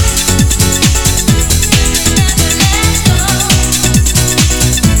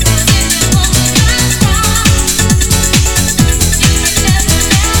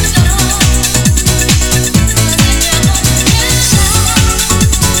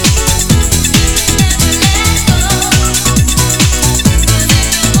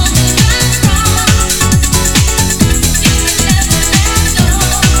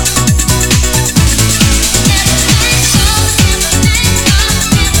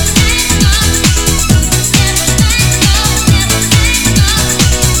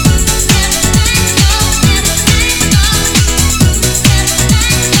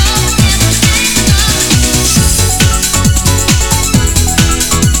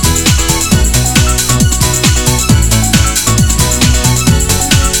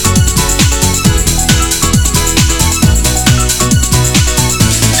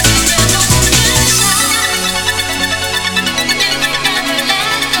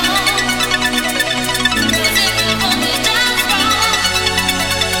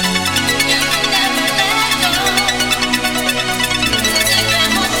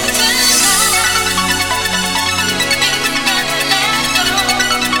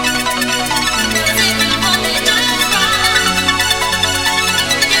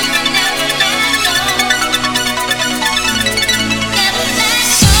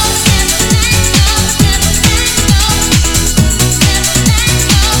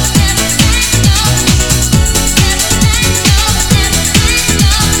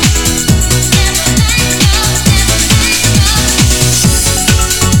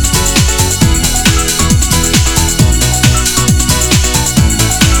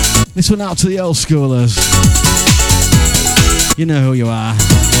 This one out to the old schoolers. You know who you are.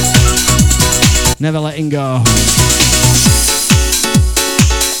 Never letting go.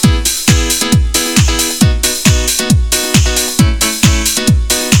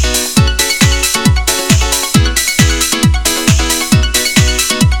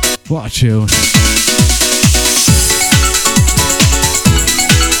 What a tune.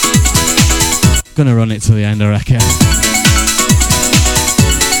 Gonna run it to the end, I reckon.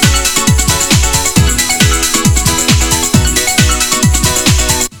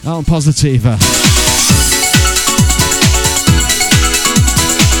 On Positiva.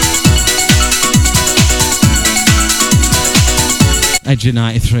 Edge of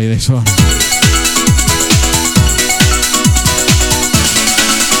 93, this one.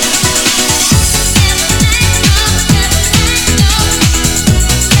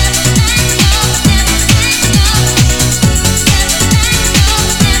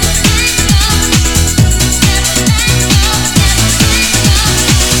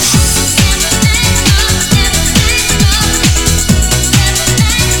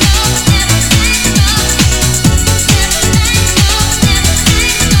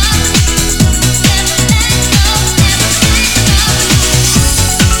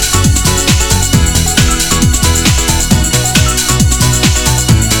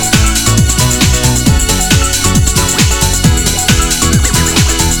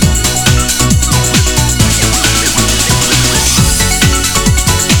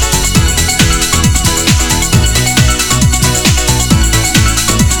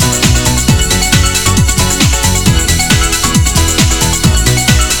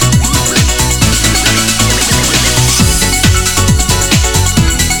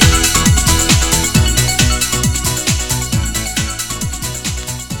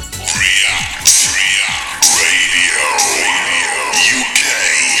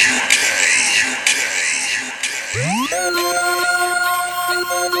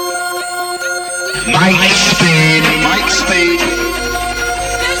 Mike Speed.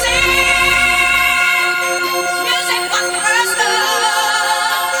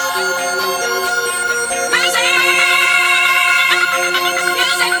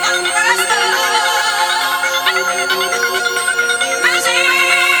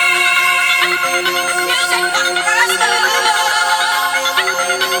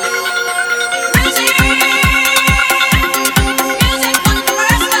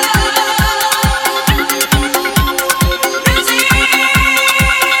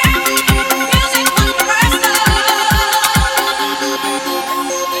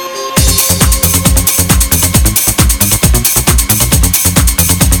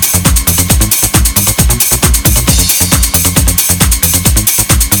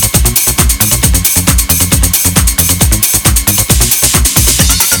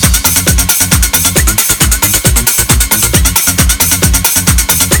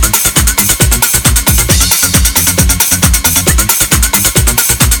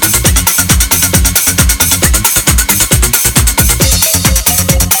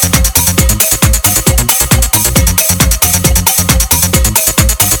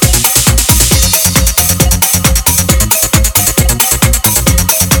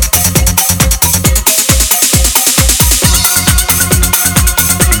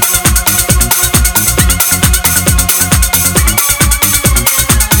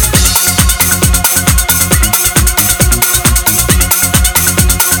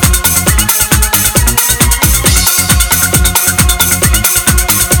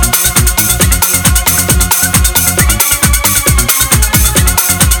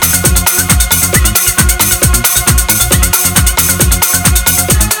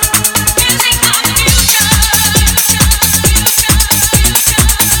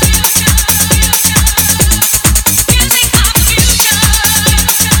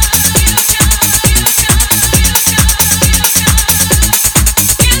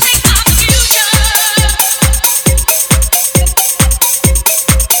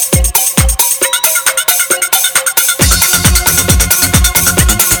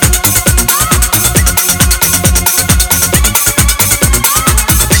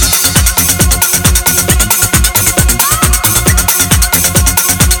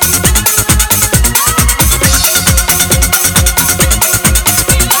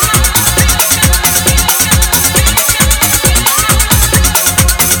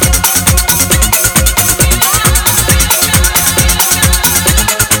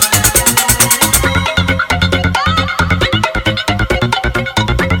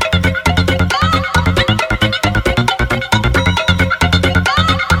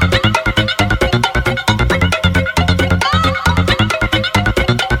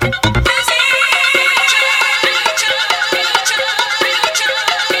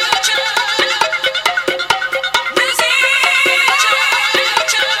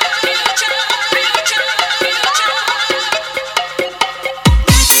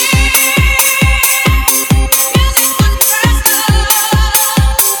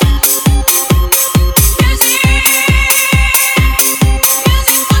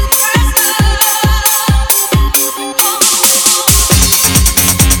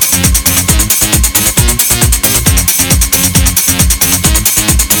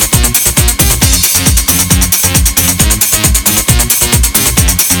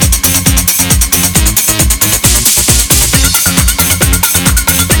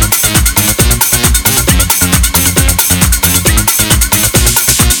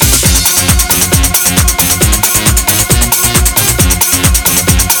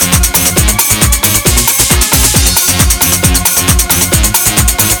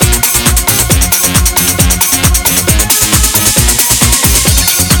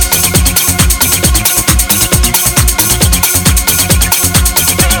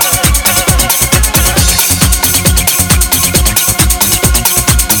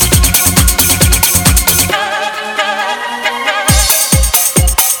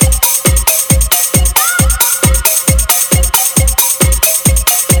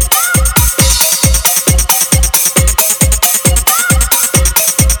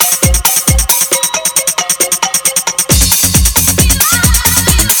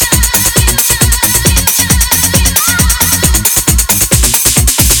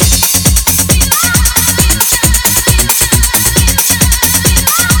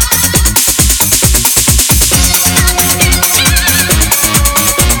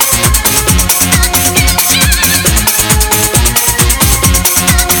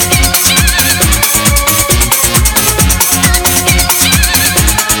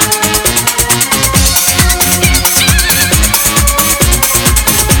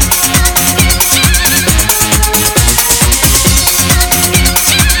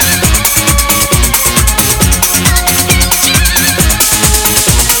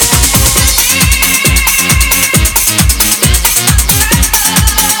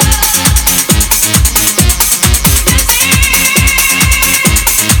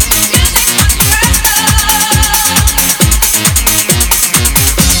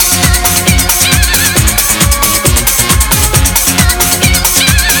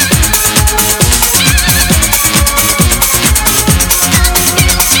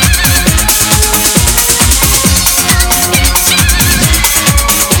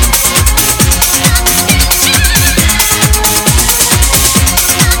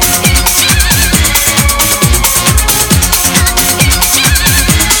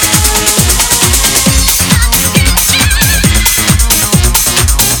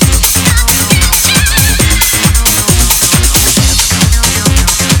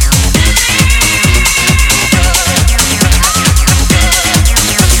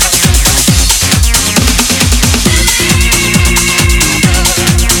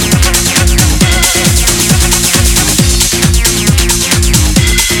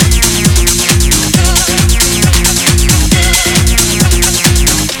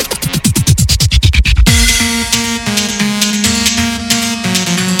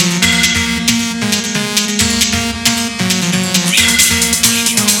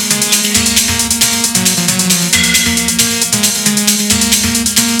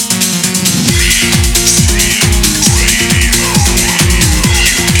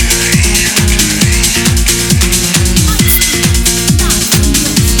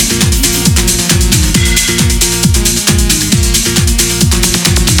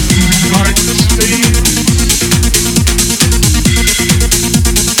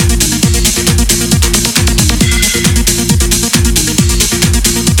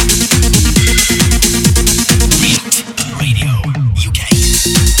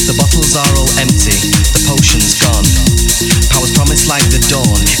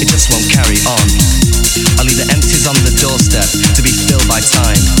 endless won't carry on. I'll leave the empties on the doorstep to be filled by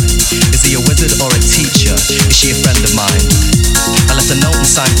time. Is he a wizard or a teacher? Is she a friend of mine? I left a note and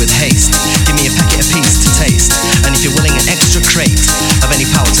signed with haste. Give me a packet apiece to taste. And if you're willing, an extra crate of any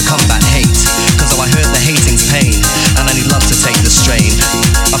power to combat hate. Cause though I heard the hating's pain, and I need love to take the strain.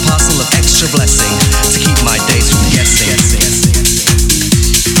 A parcel of extra blessing to keep my days from guessing.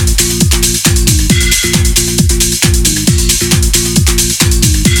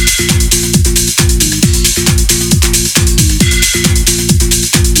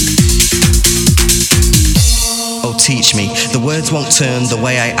 Teach me, the words won't turn the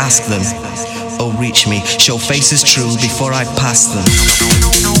way I ask them. Oh, reach me, show faces true before I pass them.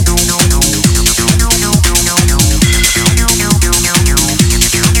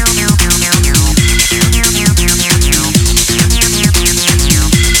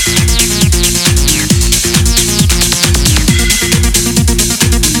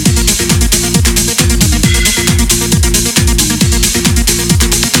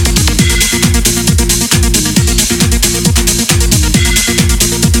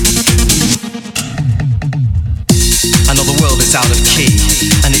 Out of key,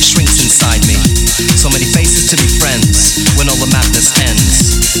 and it shrinks inside me. So many faces to be friends when all the madness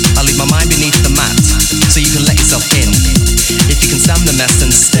ends. I leave my mind beneath the mat so you can let yourself in. If you can stand the mess,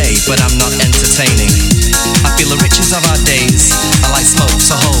 then stay, but I'm not entertaining. I feel the riches of our days are like smoke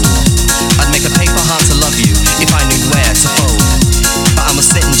to hold. I'd make a paper heart to love you if I knew where to fold. But I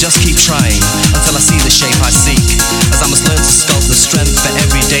must sit and just keep trying until I see the shape I seek, as I must learn to sculpt the strength for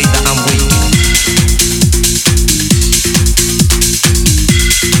every day that I'm weak.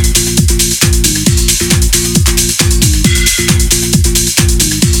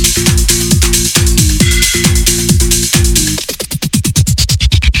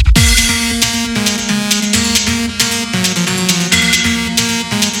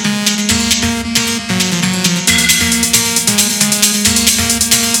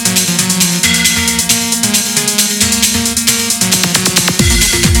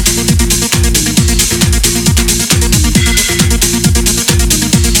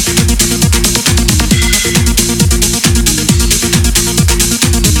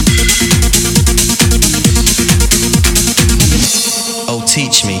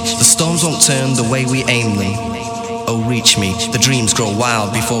 Teach me, the storms won't turn the way we aim them. Oh, reach me, the dreams grow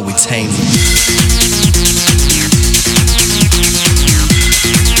wild before we tame them.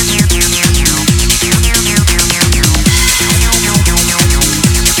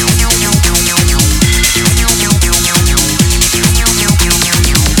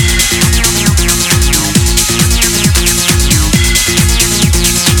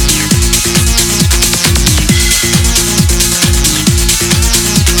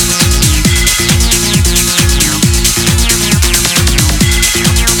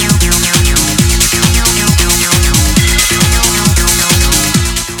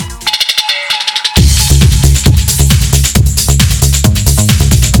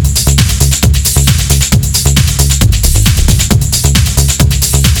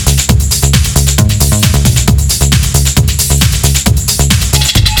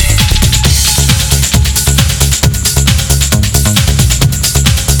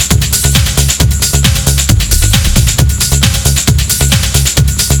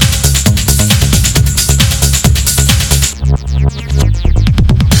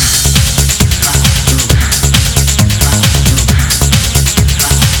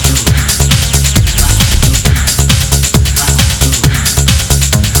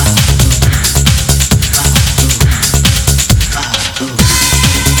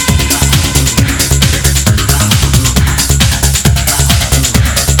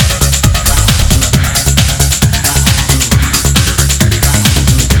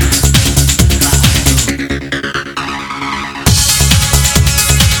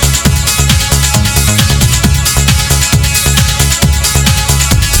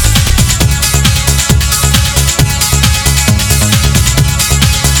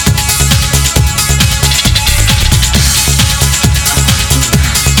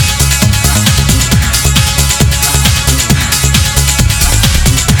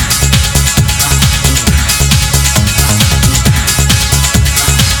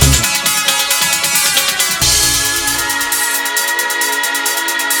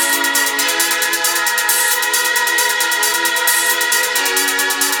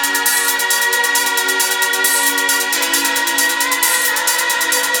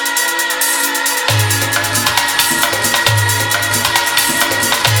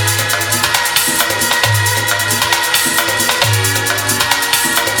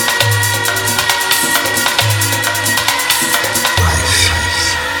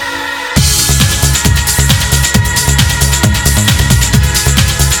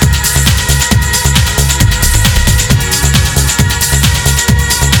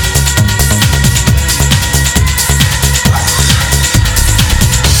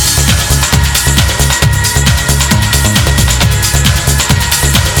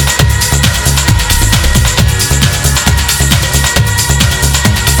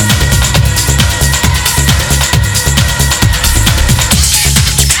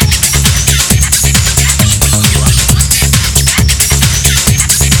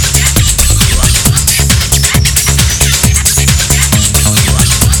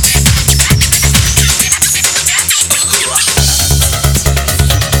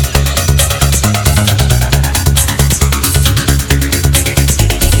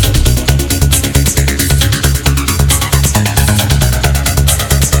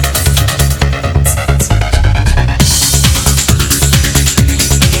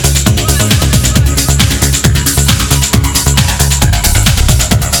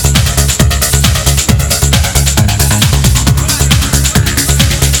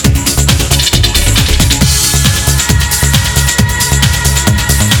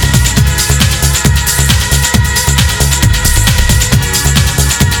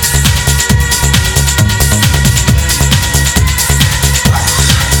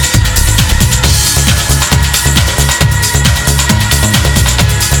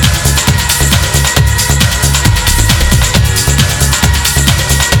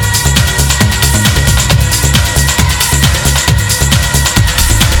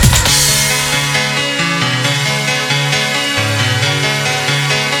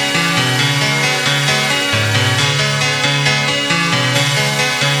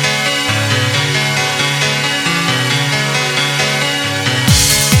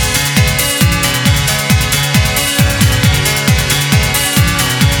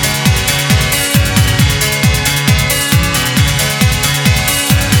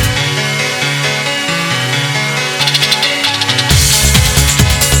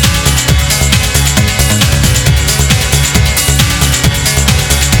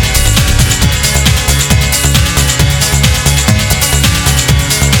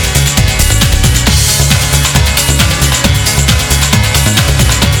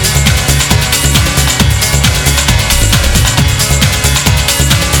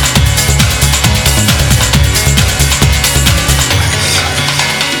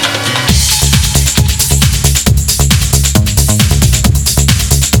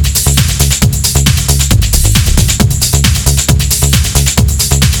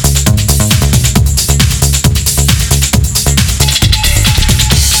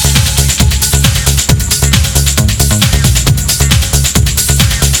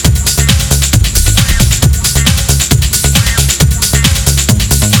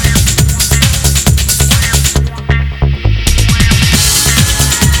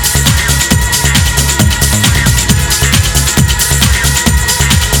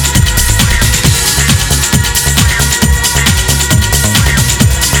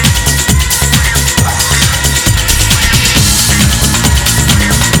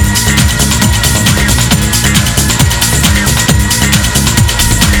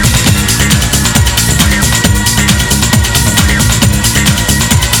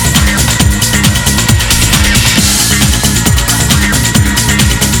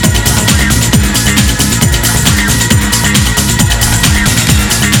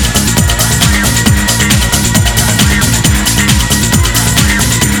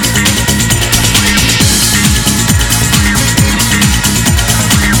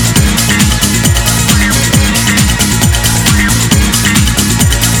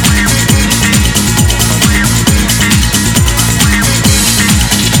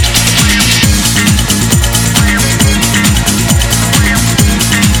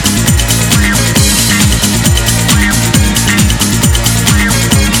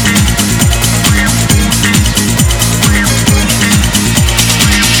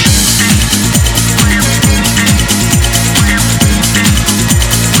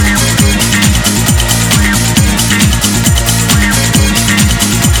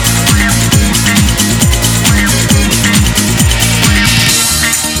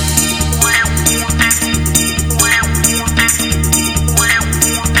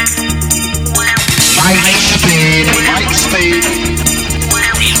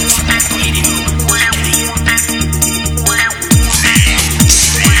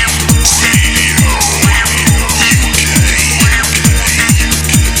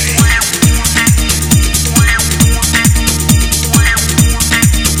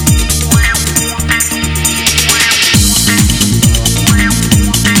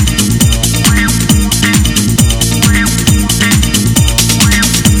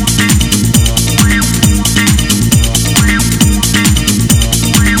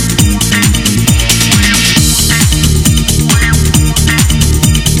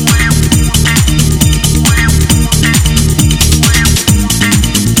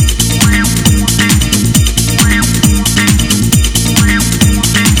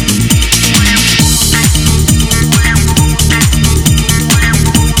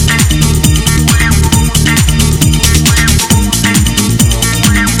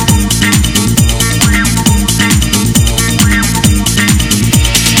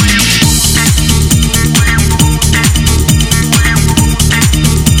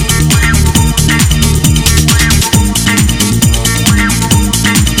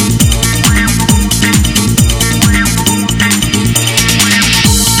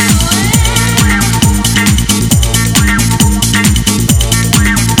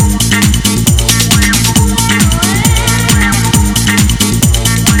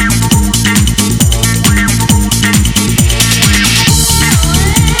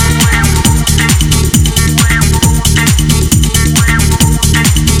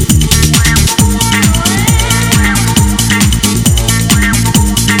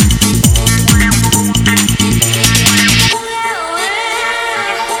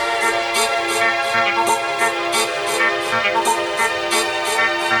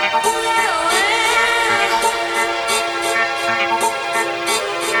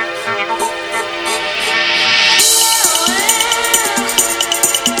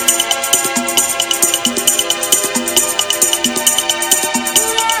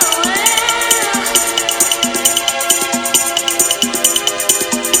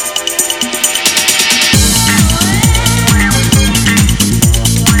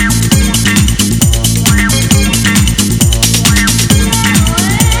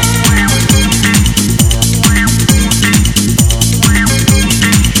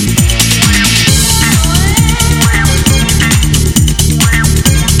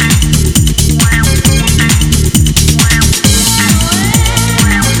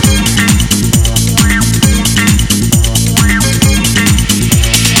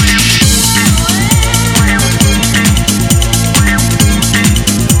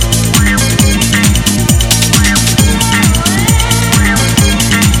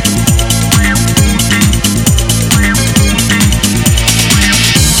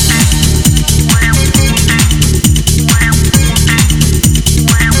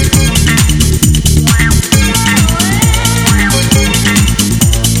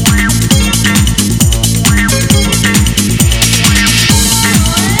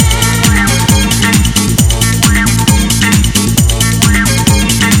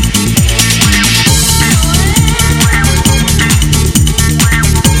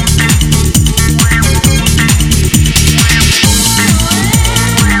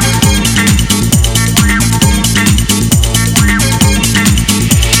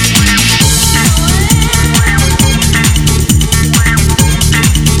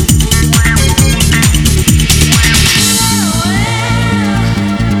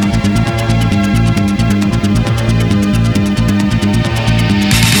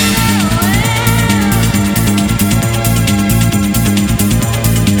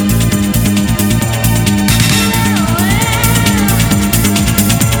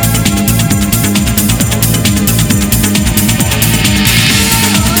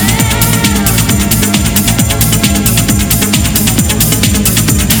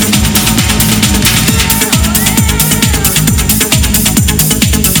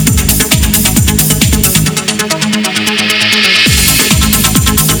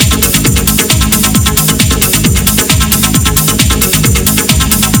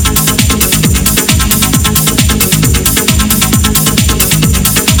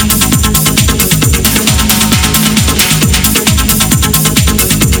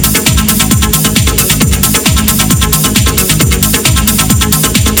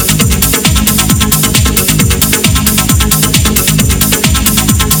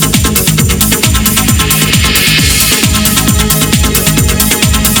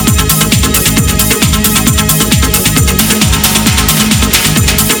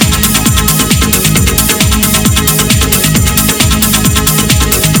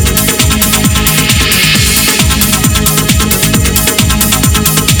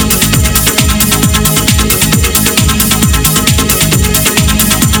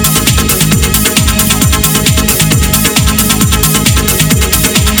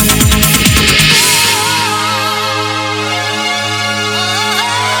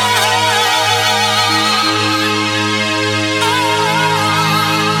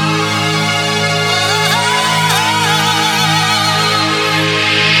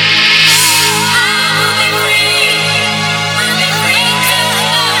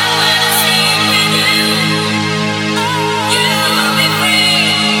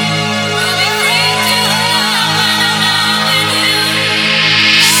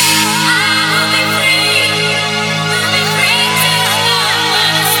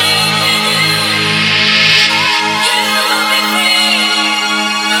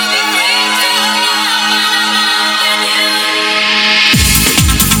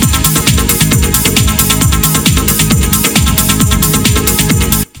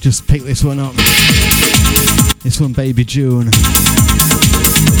 Just pick this one up. This one, Baby June.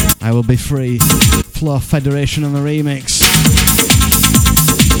 I Will Be Free. Floor Federation on the remix.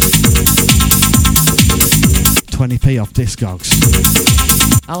 20p off Discogs.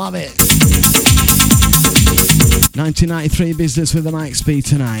 I'll have it. 1993 business with the Mike Speed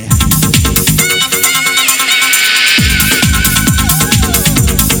tonight.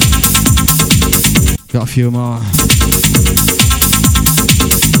 Got a few more.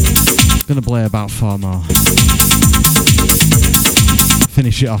 Gonna play about 4 more.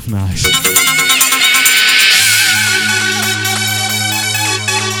 Finish it off nice.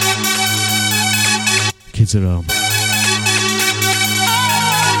 Kids are home.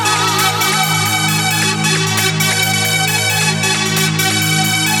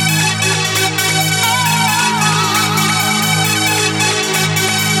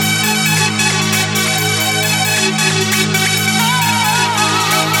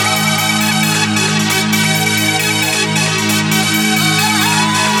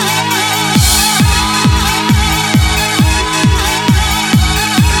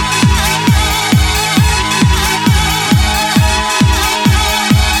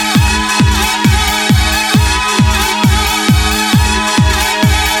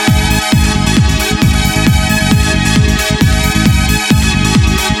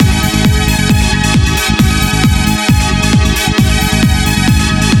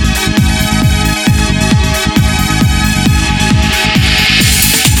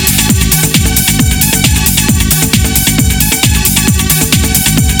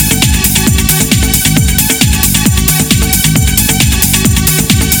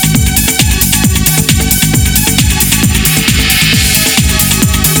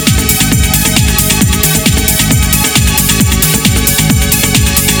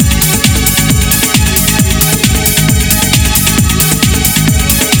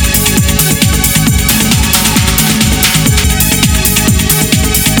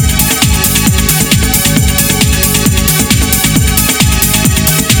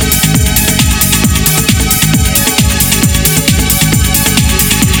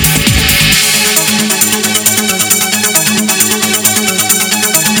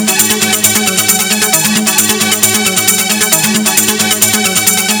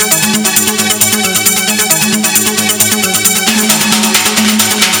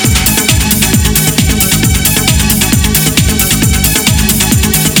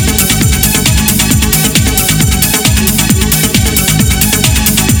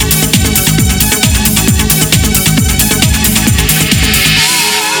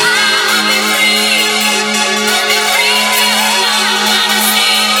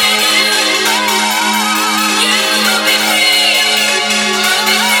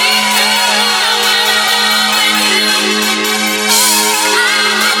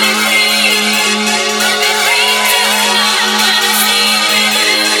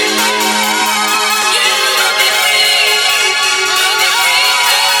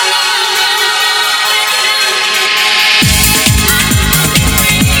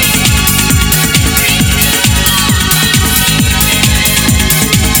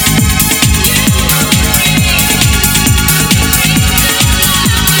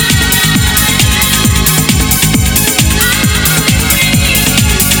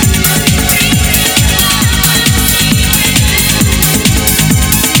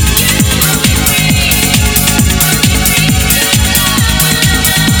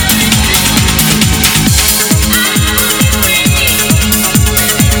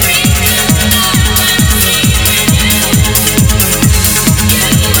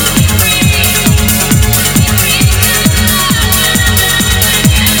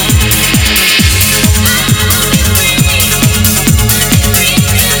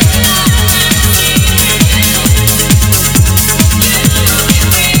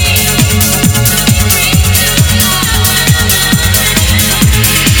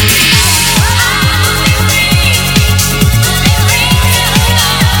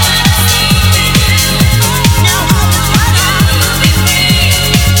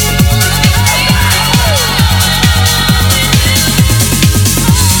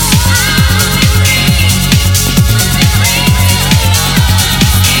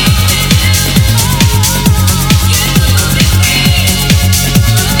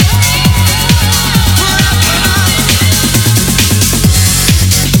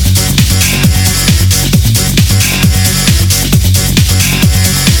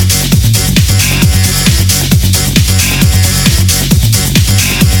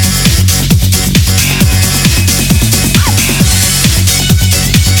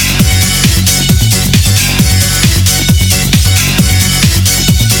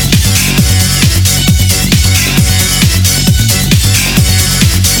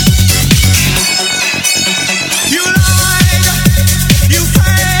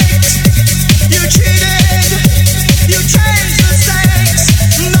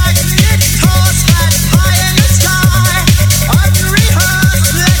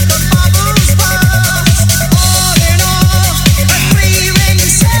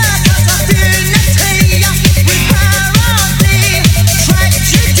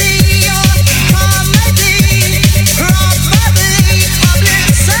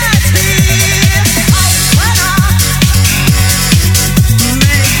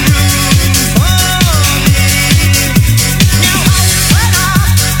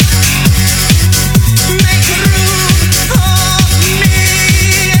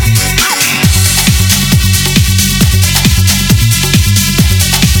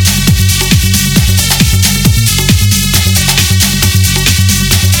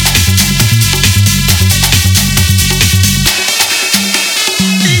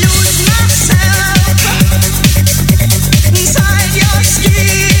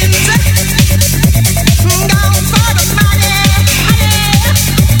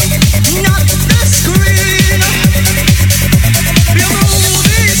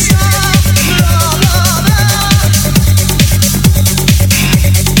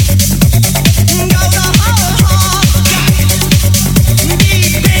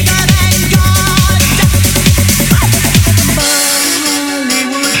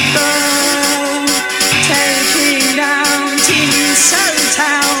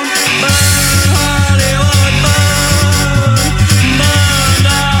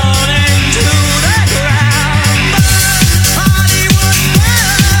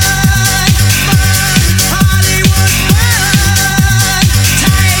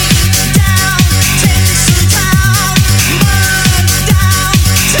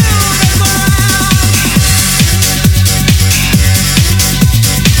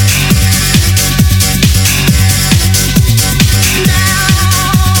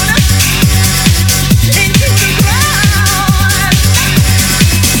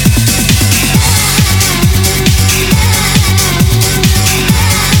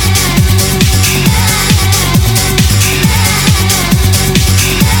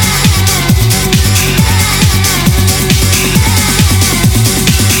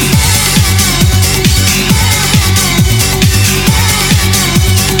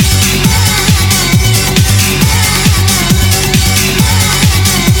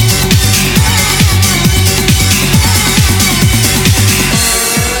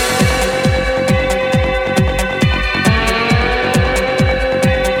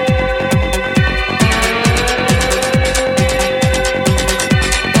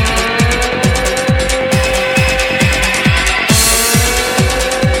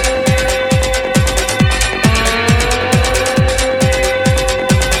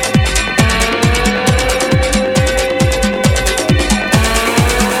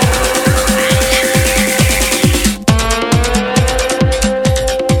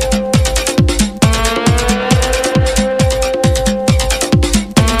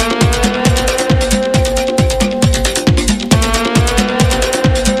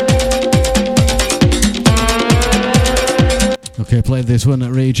 DJ played this one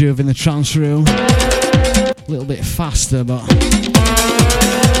at Rejuve in the trance room. A little bit faster, but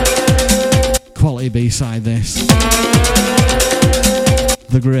quality B-side this.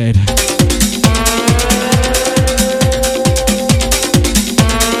 The Grid.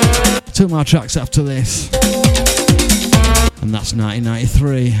 2 more tracks after this. And that's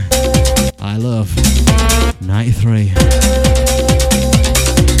 1993. I love 93.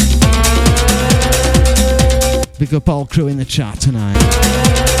 Big up all crew in the chat tonight.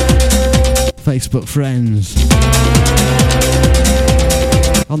 Facebook friends.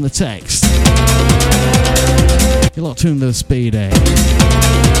 On the text. You're locked tuned to the Speed 8.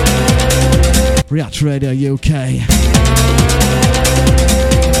 React Radio UK.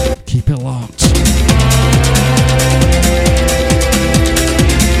 Keep it locked.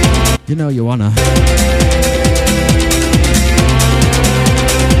 You know you wanna.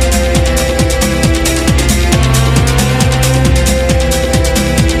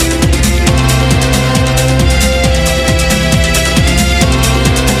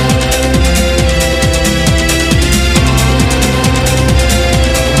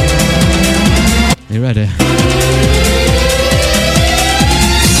 You ready?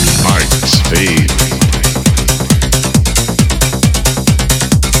 Mike Speed.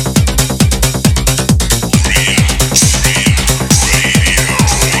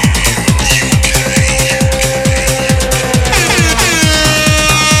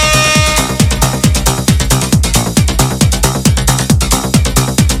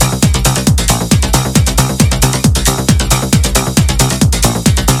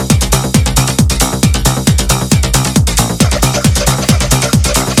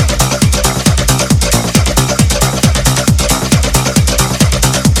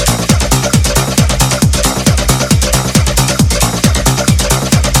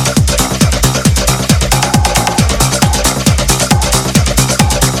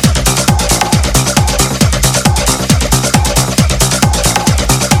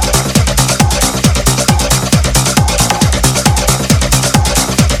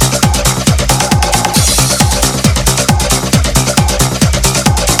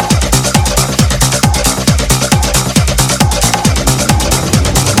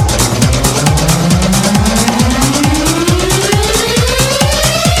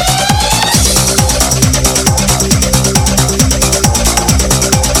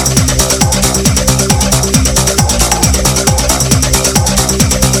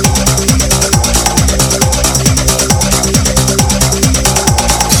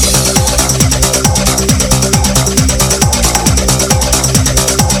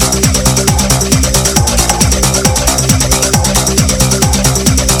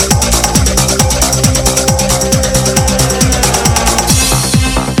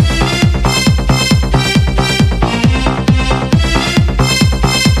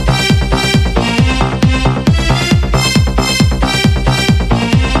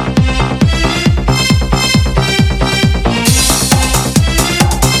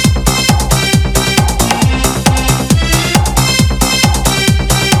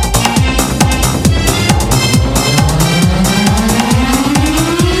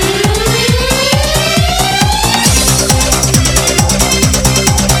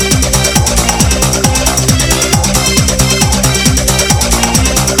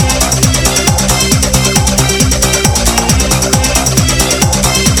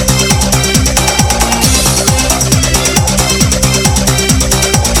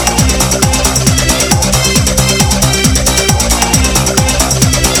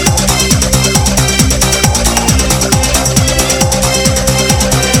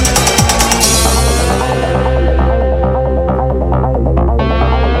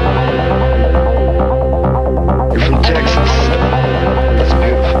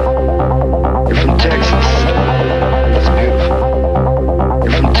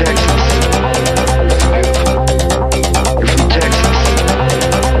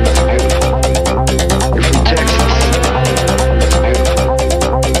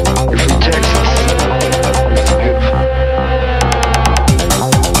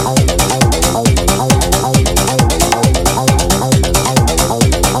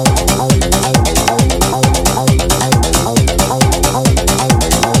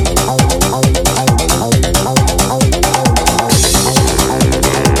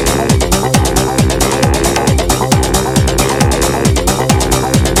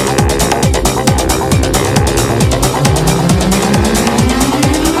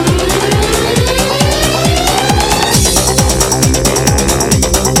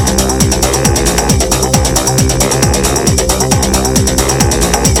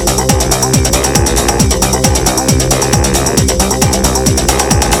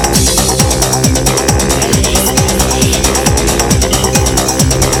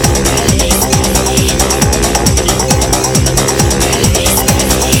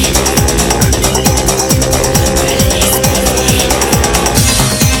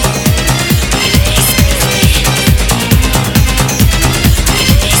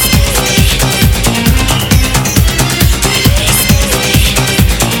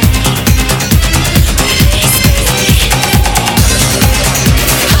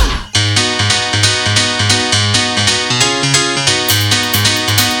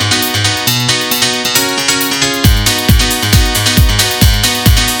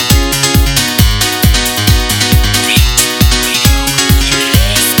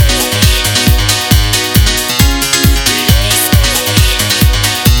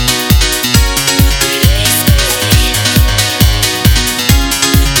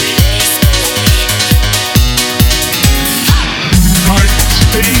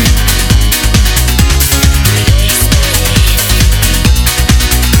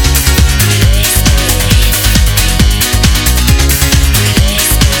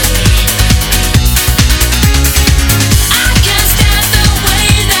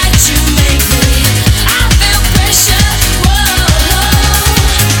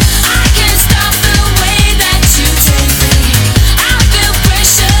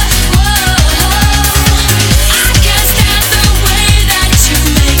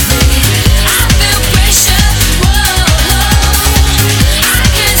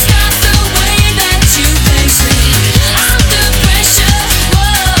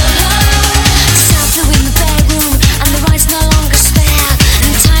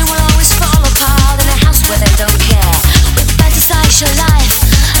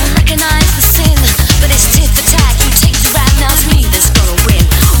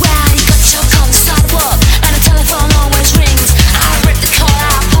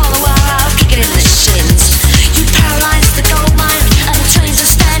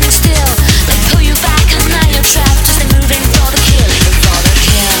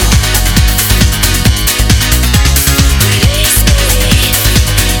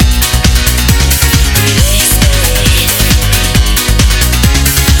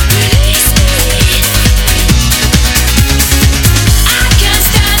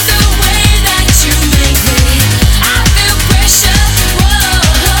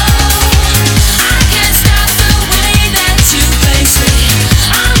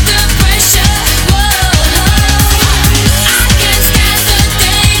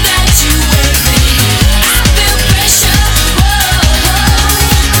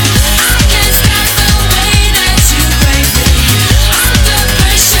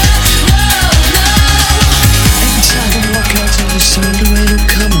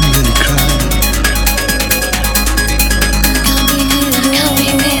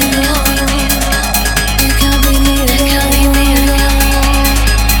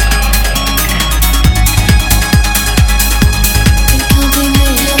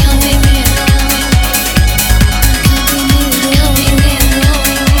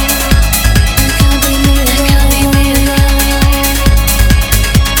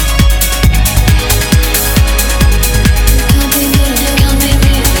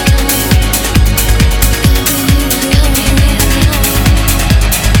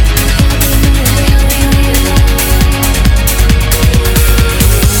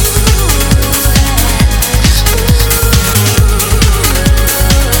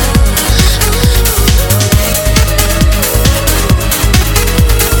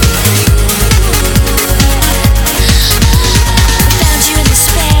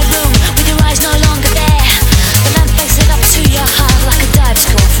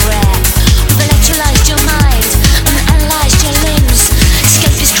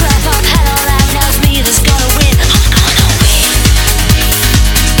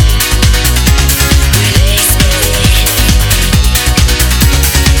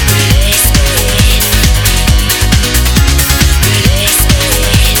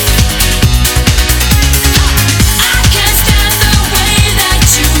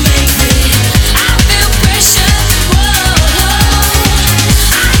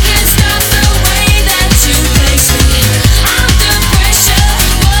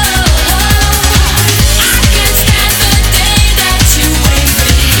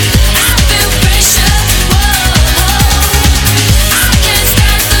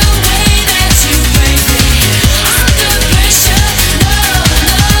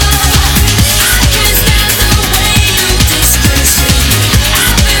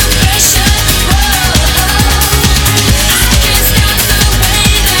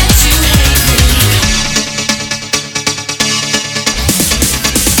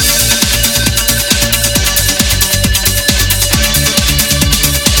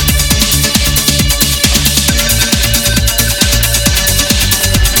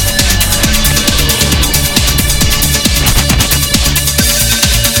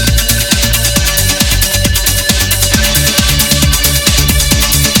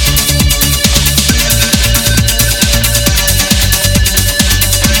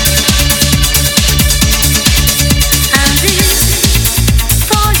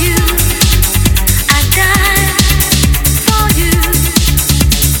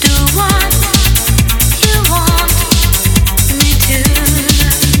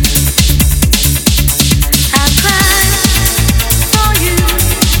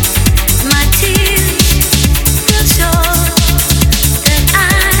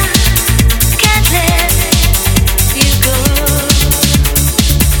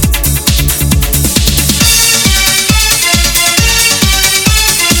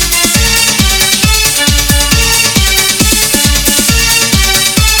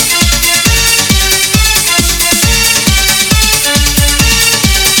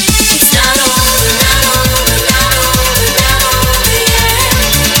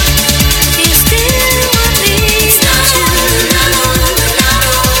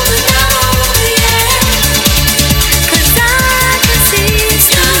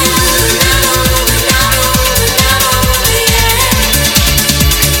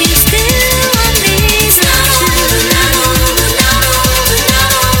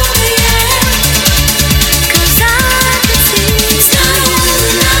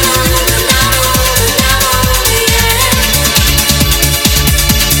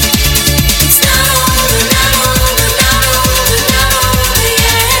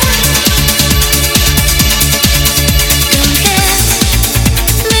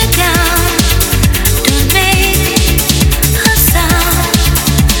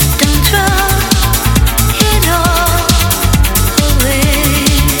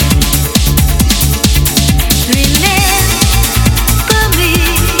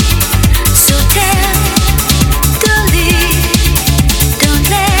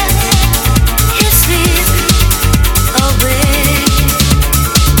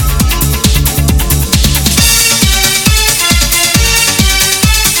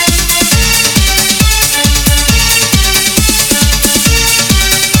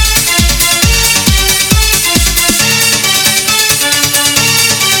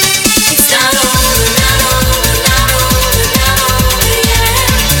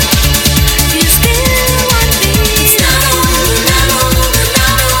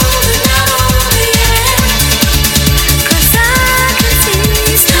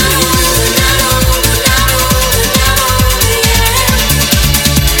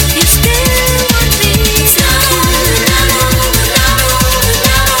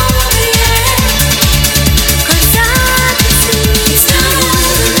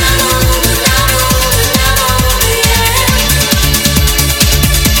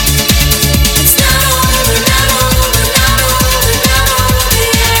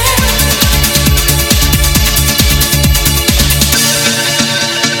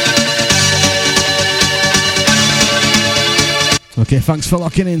 Okay, thanks for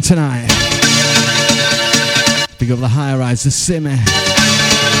locking in tonight. Big up the High Rise, the Simmy.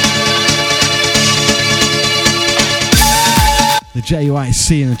 The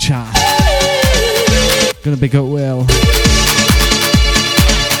JUIC in the chat. Gonna big up Will.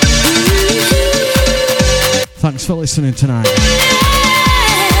 Thanks for listening tonight.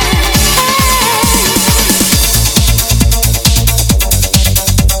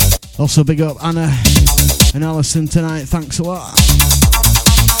 Also big up Anna and Alison tonight. Thanks a lot.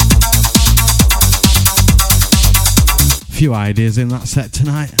 Few ideas in that set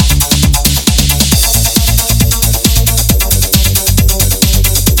tonight.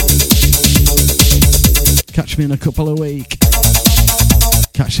 Catch me in a couple of weeks.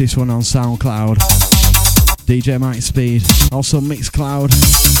 Catch this one on SoundCloud. DJ Mike Speed. Also Mixcloud.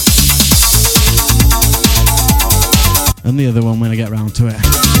 And the other one when I get round to it.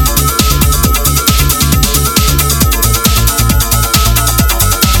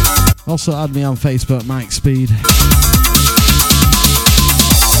 Also add me on Facebook, Mike Speed.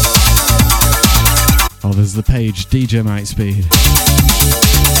 Oh, there's the page, DJ Mike Speed.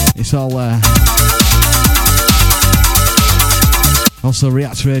 It's all there. Also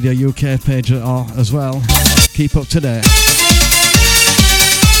React Radio UK page as well. Keep up to date.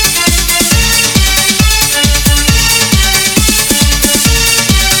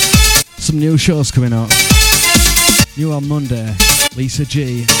 Some new shows coming up. New on Monday, Lisa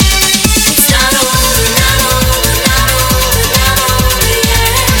G.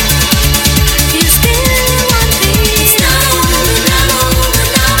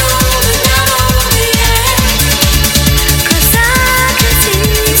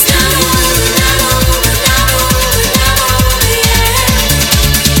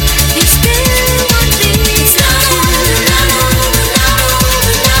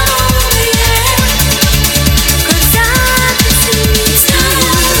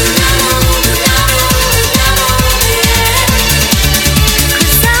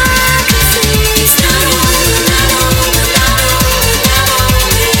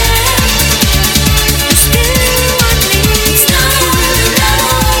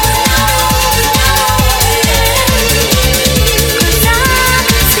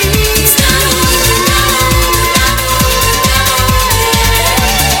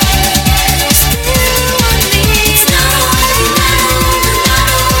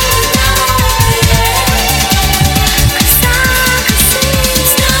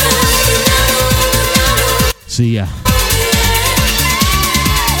 See ya.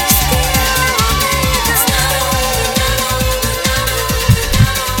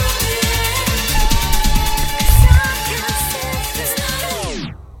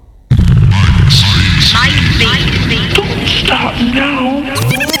 Don't stop now.